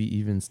 Maybe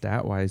even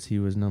stat-wise he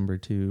was number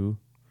 2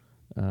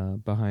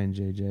 behind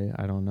JJ.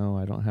 I don't know.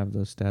 I don't have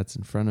those stats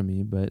in front of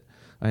me, but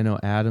I know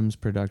Adams'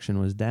 production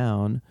was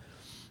down,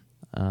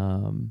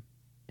 and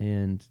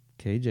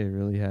KJ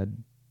really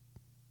had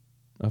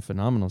a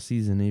phenomenal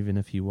season, even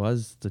if he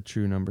was the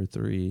true number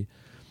 3.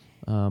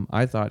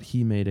 I thought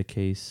he made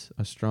a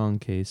strong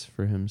case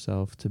for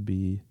himself to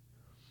be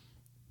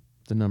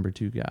the number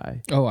 2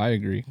 guy. Oh, I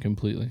agree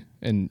completely.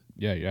 And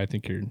yeah, I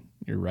think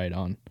you're right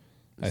on.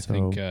 I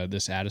think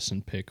this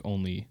Addison pick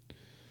only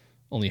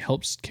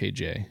helps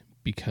KJ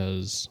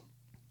because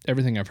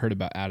everything I've heard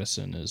about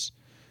Addison is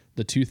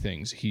the 2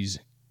 things. He's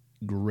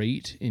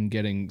great in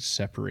getting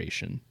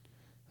separation.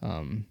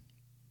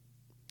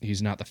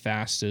 He's not the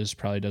fastest,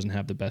 probably doesn't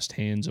have the best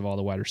hands of all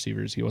the wide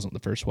receivers. He wasn't the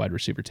first wide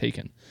receiver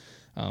taken.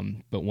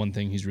 But one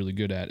thing he's really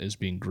good at is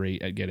being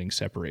great at getting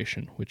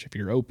separation, which if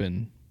you're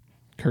open,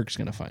 Kirk's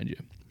going to find you.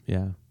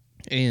 Yeah.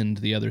 And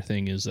the other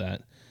thing is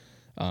that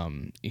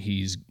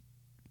he's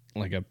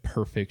like a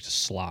perfect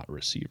slot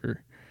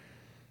receiver,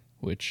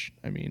 which,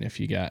 I mean, if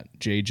you got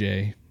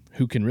JJ,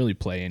 who can really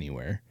play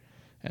anywhere,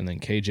 and then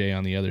KJ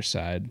on the other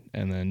side,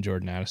 and then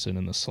Jordan Addison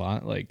in the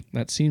slot, like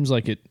that seems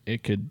like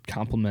it could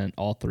complement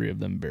all 3 of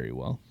them very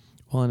well.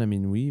 Well, and I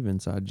mean, we even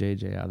saw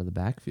JJ out of the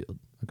backfield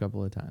a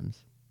couple of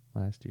times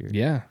last year.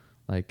 Yeah.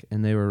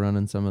 And they were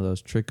running some of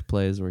those trick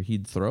plays where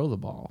he'd throw the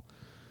ball.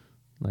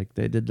 Like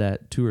they did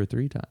that 2 or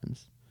 3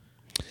 times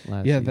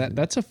last season.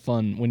 That's a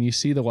fun when you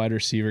see the wide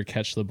receiver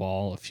catch the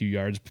ball a few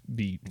yards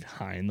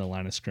behind the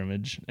line of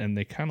scrimmage and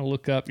they kind of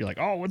look up. You're like,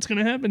 oh, what's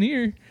going to happen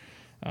here?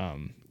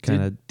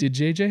 Did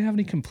JJ have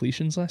any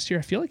completions last year?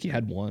 I feel like he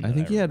had one. I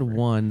think he had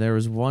one. There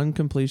was one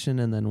completion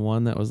and then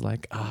one that was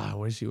like, I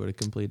wish he would have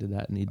completed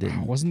that, and he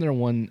didn't. Wasn't there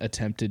one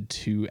attempted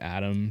to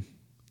Adam?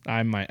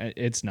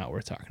 It's not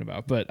worth talking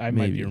about, but I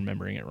might be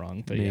remembering it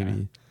wrong. But maybe.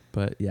 Yeah.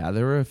 But yeah,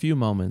 there were a few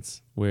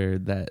moments where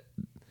that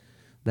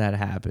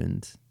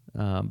happened.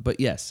 But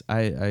yes,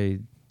 I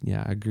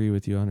agree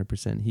with you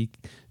 100%.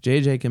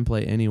 JJ can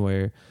play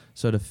anywhere.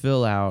 So to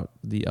fill out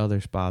the other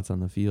spots on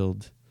the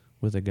field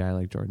with a guy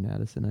like Jordan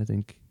Addison, I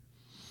think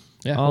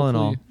all in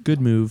all,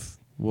 good move.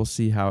 We'll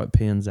see how it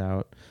pans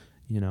out.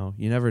 You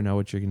never know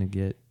what you're going to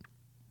get.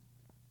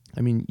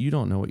 I mean, you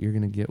don't know what you're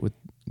going to get with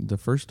the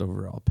first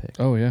overall pick.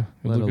 Oh yeah,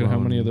 look at how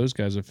many of those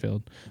guys have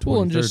failed.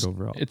 Well, and just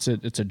overall. It's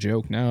a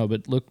joke now,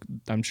 but look,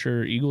 I'm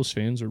sure Eagles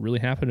fans are really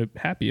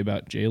happy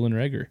about Jalen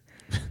Reagor.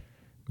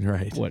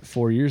 Right.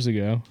 4 years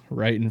ago,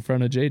 right in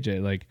front of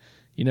JJ. Like,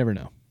 you never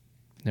know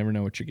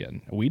what you're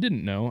getting. We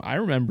didn't know. I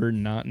remember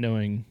not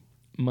knowing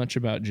much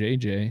about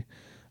JJ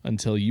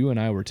until you and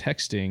I were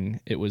texting.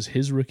 It was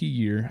his rookie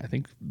year. I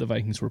think the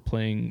Vikings were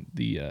playing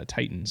the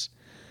Titans,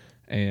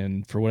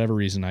 and for whatever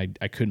reason, I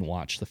couldn't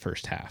watch the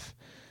first half.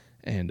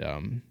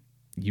 And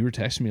you were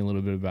texting me a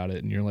little bit about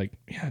it, and you're like,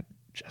 yeah,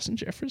 Justin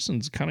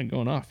Jefferson's kind of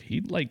going off.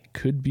 He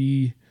could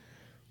be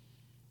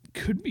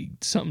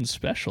something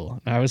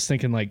special. And I was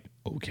thinking like,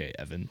 okay,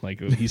 Evan, like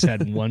he's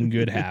had one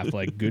good half,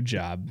 like good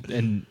job.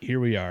 And here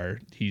we are.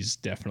 He's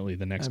definitely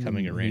the next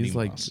coming of Randy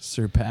Moss. He's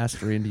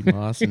surpassed Randy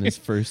Moss in his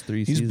first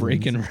 3 seasons. He's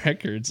breaking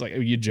records. Like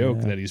you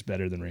joke that he's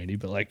better than Randy,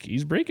 but like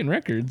he's breaking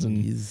records. And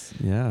he's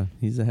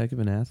a heck of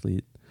an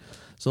athlete.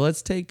 So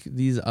let's take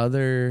these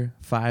other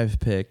 5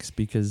 picks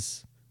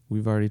because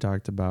we've already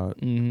talked about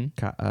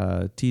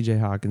TJ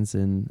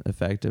Hawkinson,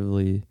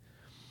 effectively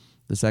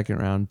the 2nd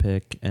round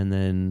pick, and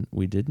then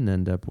we didn't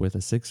end up with a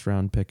 6th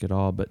round pick at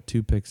all, but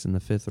 2 picks in the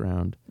 5th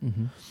round.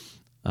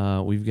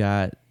 Mm-hmm. We've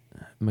got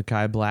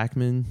Mekhi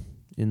Blackman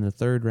in the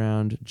 3rd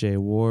round, Jay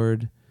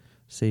Ward,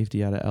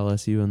 safety out of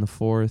LSU in the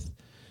 4th.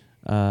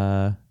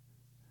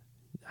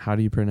 How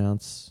do you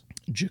pronounce?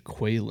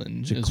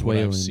 Jaquelin is what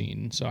I've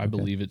seen, so I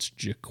believe it's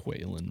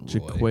Jaquelin Roy.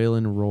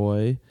 Jaquelin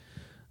Roy,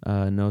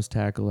 nose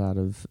tackle out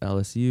of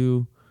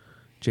LSU.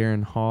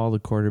 Jaron Hall, the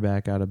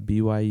quarterback out of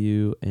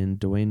BYU, and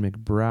Dwayne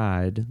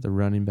McBride, the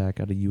running back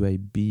out of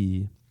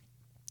UAB.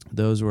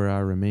 Those were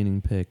our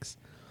remaining picks.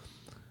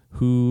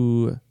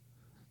 Who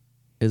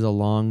is a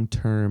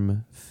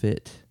long-term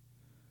fit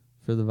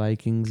for the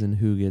Vikings, and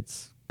who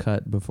gets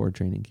cut before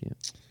training camp?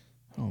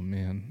 Oh,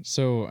 man.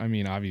 So, I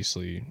mean,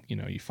 obviously,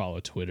 you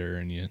follow Twitter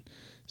and you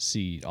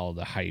see all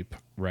the hype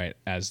right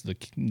as the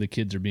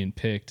kids are being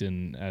picked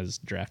and as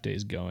draft day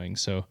is going.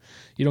 So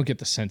you don't get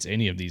the sense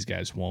any of these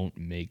guys won't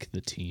make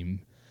the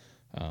team.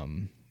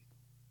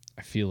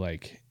 I feel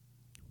like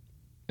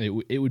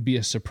it would be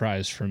a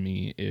surprise for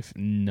me if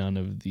none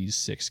of these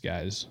 6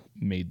 guys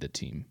made the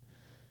team,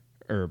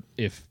 or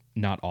if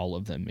not all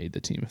of them made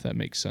the team, if that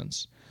makes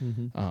sense.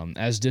 Mm-hmm.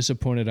 As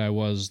disappointed I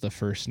was the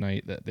first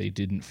night that they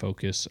didn't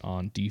focus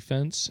on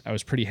defense, I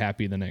was pretty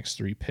happy the next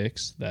 3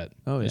 picks that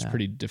is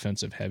pretty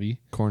defensive heavy.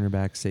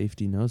 Cornerback,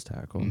 safety, nose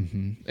tackle.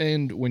 Mm-hmm.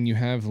 And when you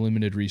have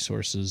limited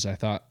resources, I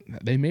thought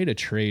they made a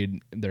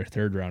trade, their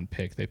 3rd round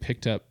pick. They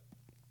picked up,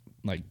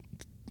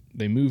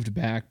 they moved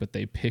back, but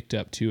they picked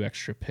up 2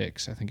 extra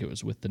picks. I think it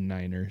was with the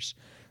Niners,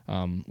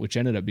 which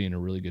ended up being a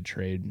really good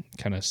trade,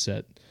 kind of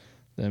set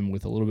them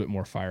with a little bit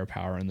more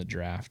firepower in the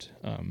draft.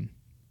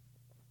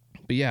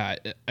 But yeah,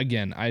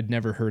 again, I'd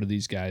never heard of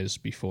these guys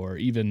before.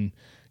 Even,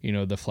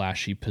 the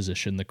flashy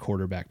position, the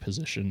quarterback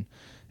position,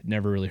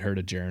 never really heard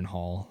of Jaron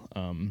Hall.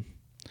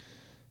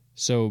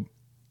 So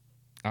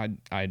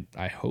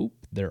I hope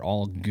they're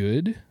all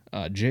good.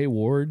 Jay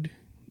Ward,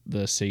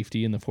 the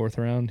safety in the 4th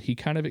round, he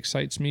kind of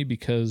excites me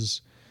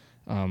because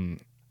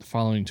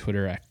following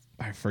Twitter,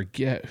 I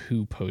forget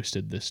who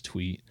posted this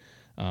tweet,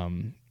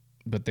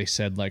 but they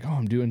said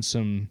I'm doing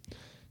some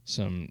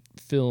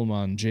film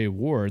on Jay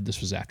Ward. This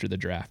was after the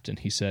draft, and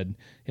he said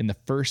in the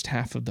first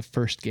half of the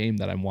first game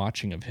that I'm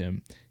watching of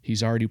him,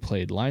 he's already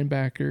played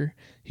linebacker,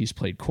 he's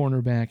played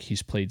cornerback,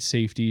 he's played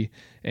safety,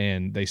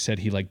 and they said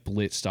he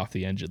blitzed off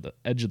the edge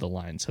of the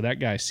line. So that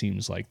guy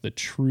seems like the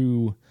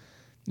true,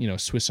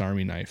 Swiss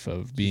Army knife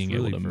of being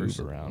really able to move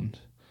around.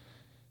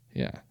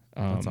 Yeah,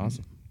 that's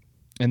awesome.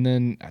 And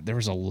then there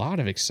was a lot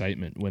of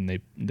excitement when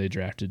they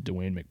drafted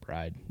Dwayne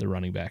McBride, the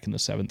running back, in the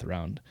 7th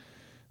round.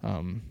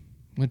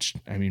 Which,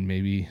 I mean,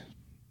 maybe,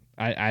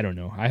 I don't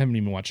know. I haven't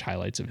even watched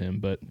highlights of him,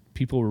 but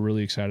people were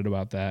really excited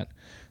about that.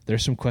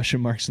 There's some question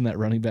marks in that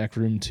running back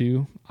room,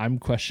 too. I'm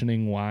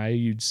questioning why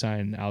you'd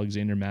sign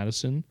Alexander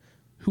Madison,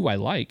 who I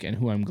like and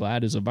who I'm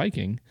glad is a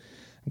Viking.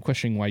 I'm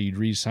questioning why you'd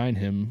re-sign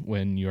him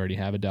when you already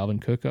have a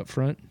Dalvin Cook up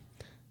front,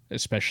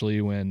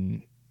 especially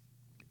when,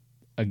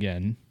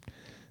 again,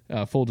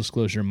 full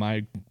disclosure,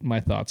 my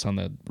thoughts on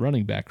the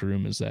running back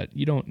room is that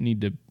you don't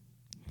need to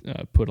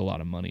put a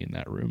lot of money in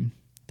that room.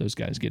 Those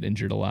guys get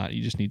injured a lot.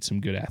 You just need some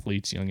good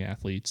athletes, young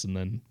athletes, and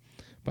then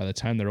by the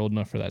time they're old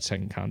enough for that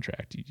second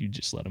contract, you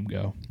just let them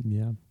go.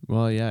 Yeah.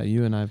 Well, yeah,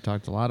 you and I have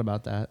talked a lot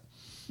about that,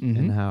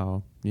 and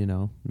how,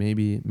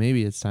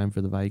 maybe it's time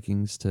for the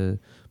Vikings to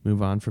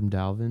move on from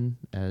Dalvin,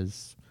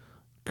 as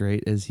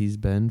great as he's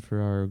been for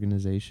our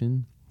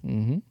organization,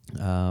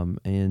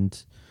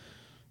 and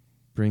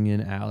bring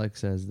in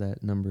Alex as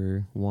that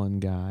number 1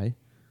 guy,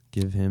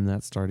 give him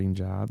that starting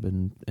job,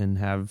 and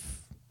have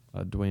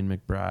a Dwayne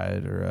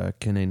McBride or a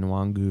Kene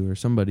Nwangu or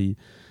somebody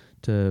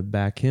to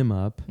back him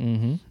up,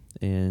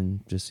 and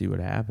just see what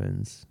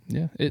happens.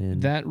 Yeah,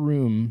 that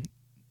room,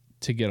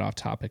 to get off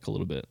topic a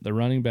little bit, the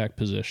running back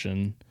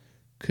position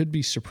could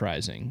be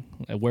surprising.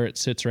 Where it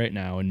sits right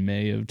now in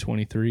May of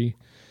 23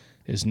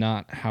 is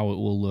not how it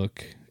will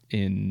look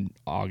in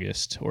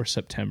August or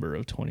September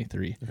of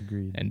 23.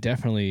 Agreed. And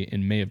definitely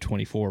in May of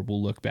 24,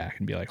 we'll look back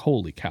and be like,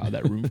 holy cow,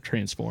 that room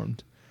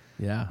transformed.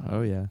 Yeah.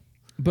 Oh, yeah.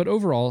 But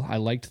overall, I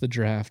liked the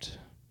draft.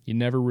 You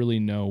never really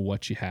know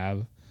what you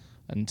have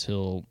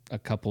until a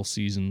couple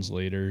seasons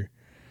later.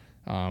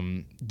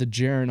 The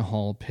Jaron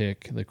Hall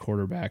pick, the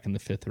quarterback in the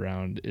 5th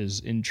round, is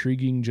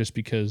intriguing just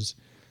because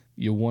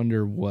you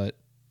wonder what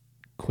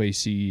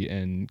Kwesi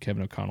and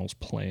Kevin O'Connell's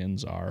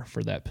plans are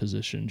for that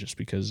position, just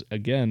because,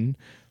 again,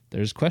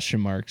 there's question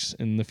marks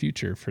in the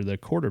future for the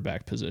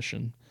quarterback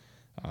position.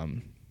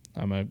 I'm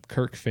a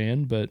Kirk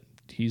fan, but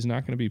he's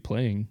not going to be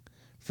playing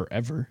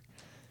forever.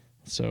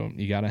 So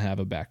you got to have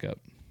a backup.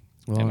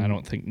 Well, and I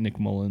don't think Nick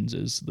Mullins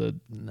is the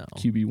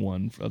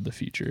QB1 of the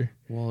future.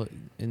 Well,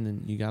 and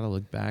then you got to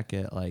look back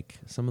at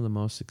some of the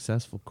most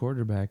successful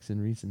quarterbacks in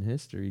recent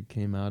history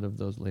came out of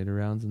those later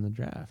rounds in the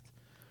draft,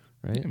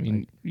 right? I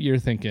mean, you're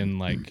thinking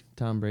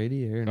Tom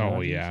Brady, Aaron Rodgers.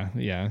 Oh,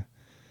 yeah.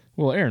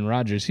 Well, Aaron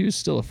Rodgers, he was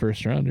still a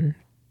first rounder.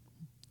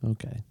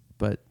 Okay,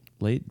 but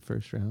late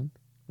first round.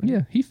 Right?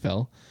 Yeah, he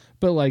fell.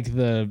 But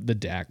the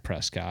Dak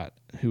Prescott,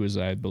 who was,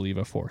 I believe,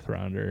 a 4th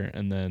rounder,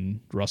 and then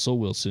Russell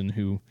Wilson,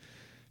 who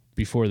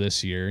before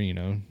this year, he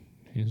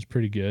was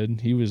pretty good.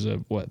 He was a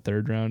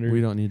 3rd rounder. We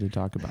don't need to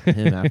talk about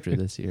him after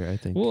this year, I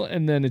think. Well,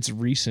 and then it's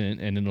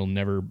recent, and it'll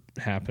never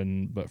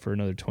happen, but for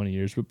another 20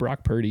 years. But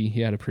Brock Purdy,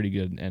 he had a pretty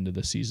good end of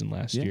the season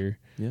last year.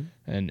 Yeah.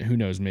 And who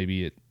knows,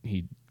 maybe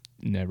he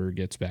never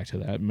gets back to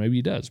that. Maybe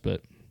he does,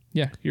 but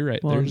yeah, you're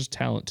right. Well, there's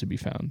talent to be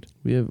found.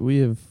 We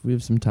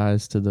have some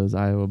ties to those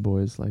Iowa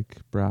boys like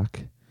Brock,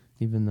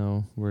 even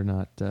though we're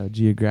not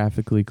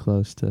geographically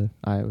close to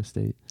Iowa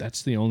State.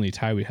 That's the only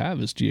tie we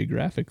have is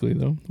geographically,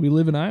 though. We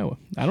live in Iowa.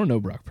 I don't know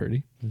Brock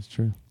Purdy. That's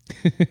true.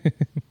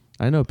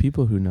 I know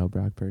people who know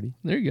Brock Purdy.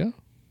 There you go.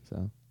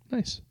 So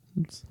nice.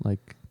 It's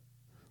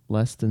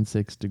less than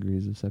 6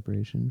 degrees of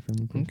separation from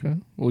a person.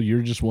 Okay. Well,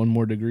 you're just one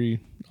more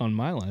degree on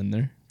my line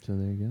there. So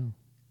there you go.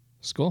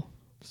 Skol.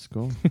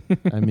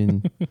 I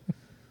mean,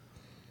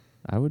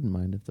 I wouldn't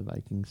mind if the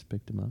Vikings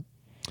picked him up.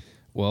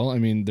 Well, I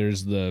mean,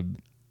 there's the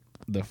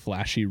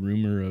flashy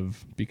rumor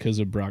of, because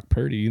of Brock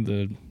Purdy,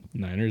 the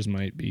Niners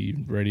might be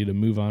ready to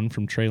move on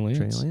from Trey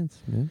Lance.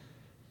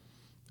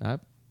 Yeah.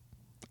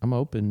 I'm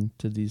open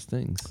to these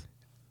things.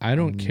 I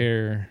don't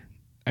care.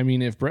 I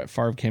mean, if Brett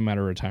Favre came out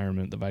of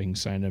retirement, the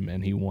Vikings signed him,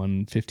 and he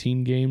won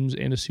 15 games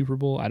and a Super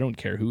Bowl, I don't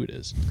care who it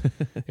is.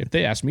 If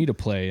they asked me to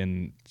play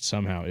and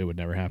somehow it would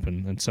never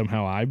happen, and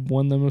somehow I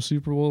won them a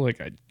Super Bowl, like,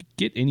 I'd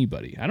get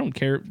anybody. I don't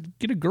care.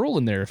 Get a girl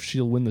in there if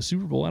she'll win the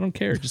Super Bowl. I don't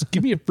care. Just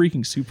give me a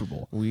freaking Super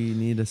Bowl. We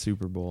need a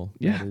Super Bowl.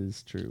 Yeah. That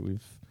is true.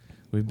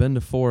 We've been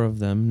to 4 of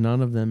them,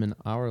 none of them in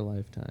our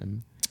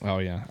lifetime. Oh,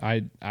 yeah.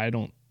 I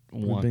don't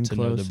want to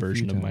know the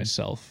version of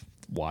myself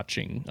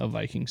watching a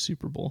Vikings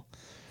Super Bowl.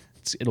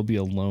 It'll be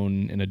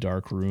alone in a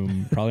dark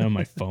room, probably on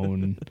my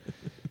phone,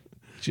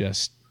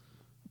 just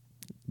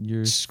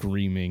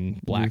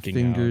screaming, blacking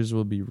your fingers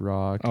will be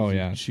raw. Oh,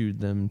 yeah. You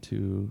chewed them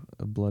to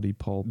a bloody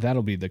pulp.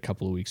 That'll be the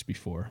couple of weeks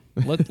before.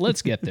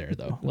 Let's get there,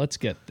 though. Let's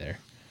get there.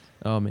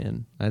 Oh,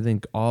 man. I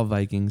think all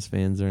Vikings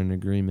fans are in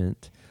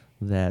agreement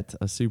that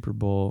a Super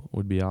Bowl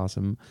would be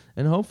awesome.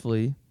 And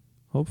hopefully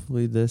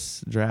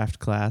this draft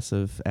class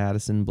of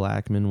Addison,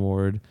 Blackman,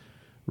 Ward,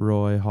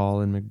 Roy,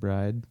 Hall, and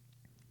McBride,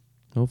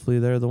 hopefully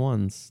they're the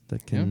ones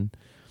that can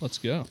let's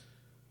go.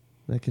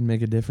 That can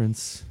make a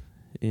difference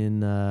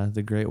in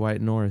the Great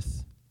White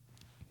North.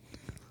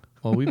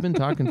 Well, we've been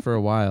talking for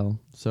a while,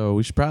 so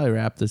we should probably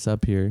wrap this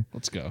up here.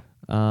 Let's go.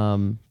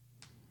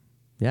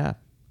 Yeah.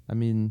 I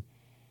mean,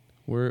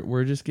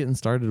 we're just getting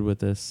started with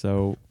this,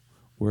 so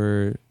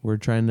we're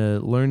trying to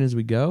learn as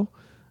we go,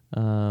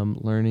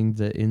 learning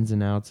the ins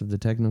and outs of the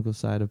technical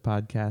side of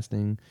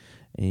podcasting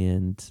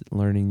and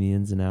learning the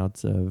ins and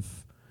outs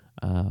of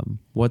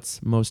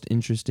what's most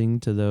interesting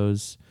to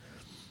those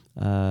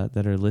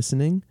that are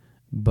listening.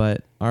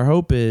 But our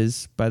hope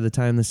is by the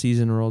time the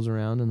season rolls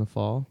around in the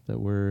fall that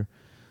we're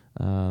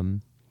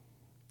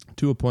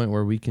to a point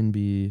where we can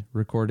be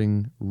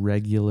recording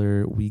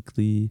regular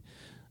weekly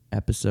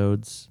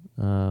episodes,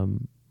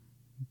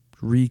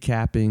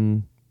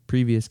 recapping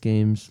previous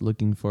games,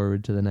 looking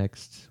forward to the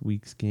next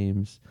week's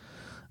games,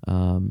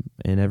 and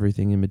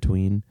everything in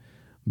between.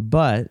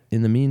 But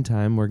in the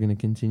meantime, we're going to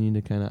continue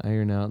to kind of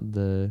iron out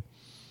the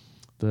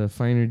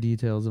finer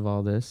details of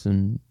all this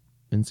and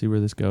see where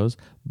this goes.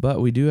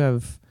 But we do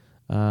have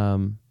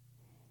some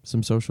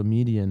social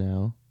media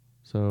now.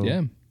 So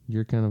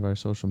you're kind of our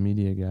social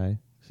media guy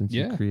since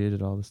you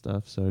created all the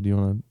stuff. So do you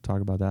want to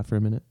talk about that for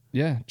a minute?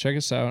 Yeah, check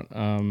us out.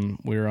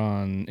 We're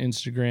on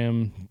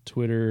Instagram,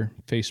 Twitter,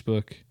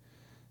 Facebook.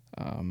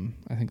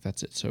 I think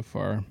that's it so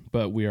far.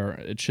 But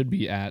it should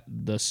be at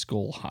the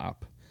Skol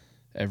Hop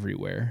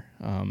everywhere.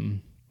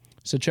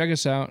 So check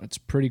us out. It's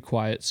pretty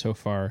quiet so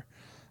far.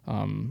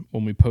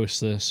 When we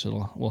post this,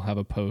 we'll have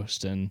a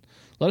post and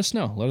let us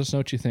know. Let us know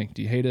what you think.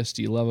 Do you hate us?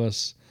 Do you love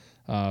us?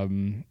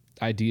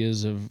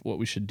 Ideas of what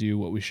we should do,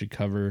 what we should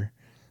cover.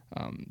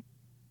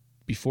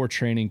 Before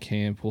training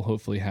camp, we'll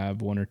hopefully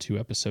have 1 or 2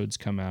 episodes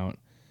come out,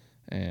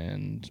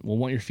 and we'll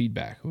want your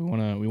feedback. We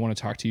want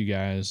to talk to you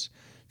guys.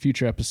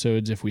 Future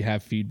episodes, if we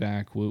have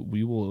feedback,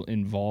 we will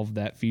involve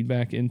that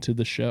feedback into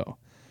the show.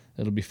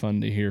 It'll be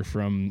fun to hear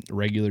from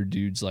regular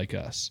dudes like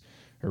us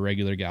or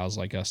regular gals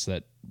like us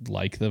that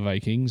like the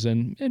Vikings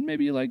and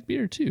maybe you like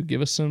beer too.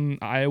 Give us some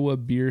Iowa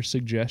beer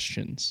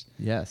suggestions.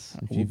 Yes.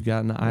 If you've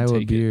got an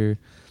Iowa beer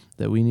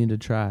that we need to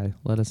try,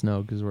 let us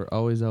know because we're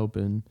always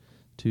open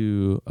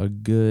to a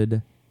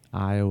good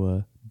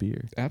Iowa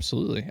beer.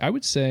 Absolutely. I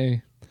would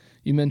say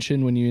you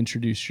mentioned when you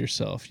introduced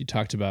yourself, you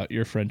talked about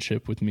your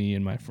friendship with me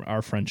and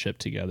our friendship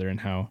together and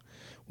how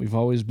we've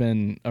always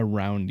been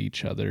around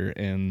each other,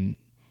 and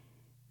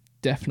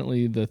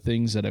definitely the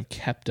things that have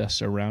kept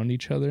us around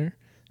each other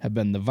have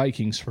been the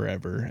Vikings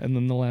forever, and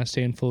then the last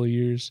handful of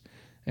years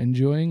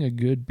enjoying a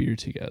good beer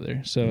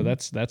together. So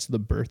that's the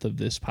birth of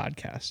this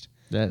podcast.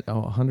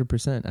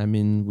 100%. I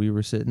mean, we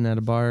were sitting at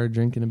a bar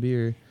drinking a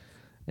beer,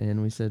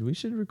 and we said we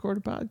should record a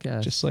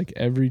podcast. Just like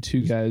every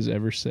two guys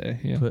ever say.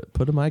 Yeah.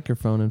 Put a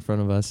microphone in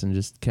front of us and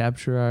just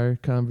capture our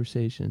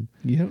conversation.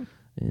 Yep.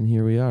 And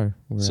here we are.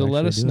 So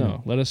let us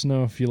know. Let us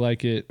know if you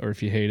like it or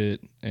if you hate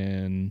it,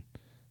 and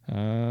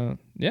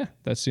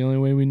that's the only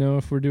way we know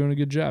if we're doing a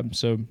good job.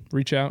 So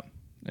reach out,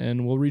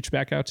 and we'll reach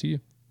back out to you.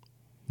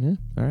 Yeah.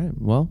 All right.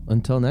 Well,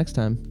 until next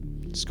time.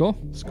 Skol.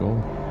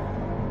 Skol.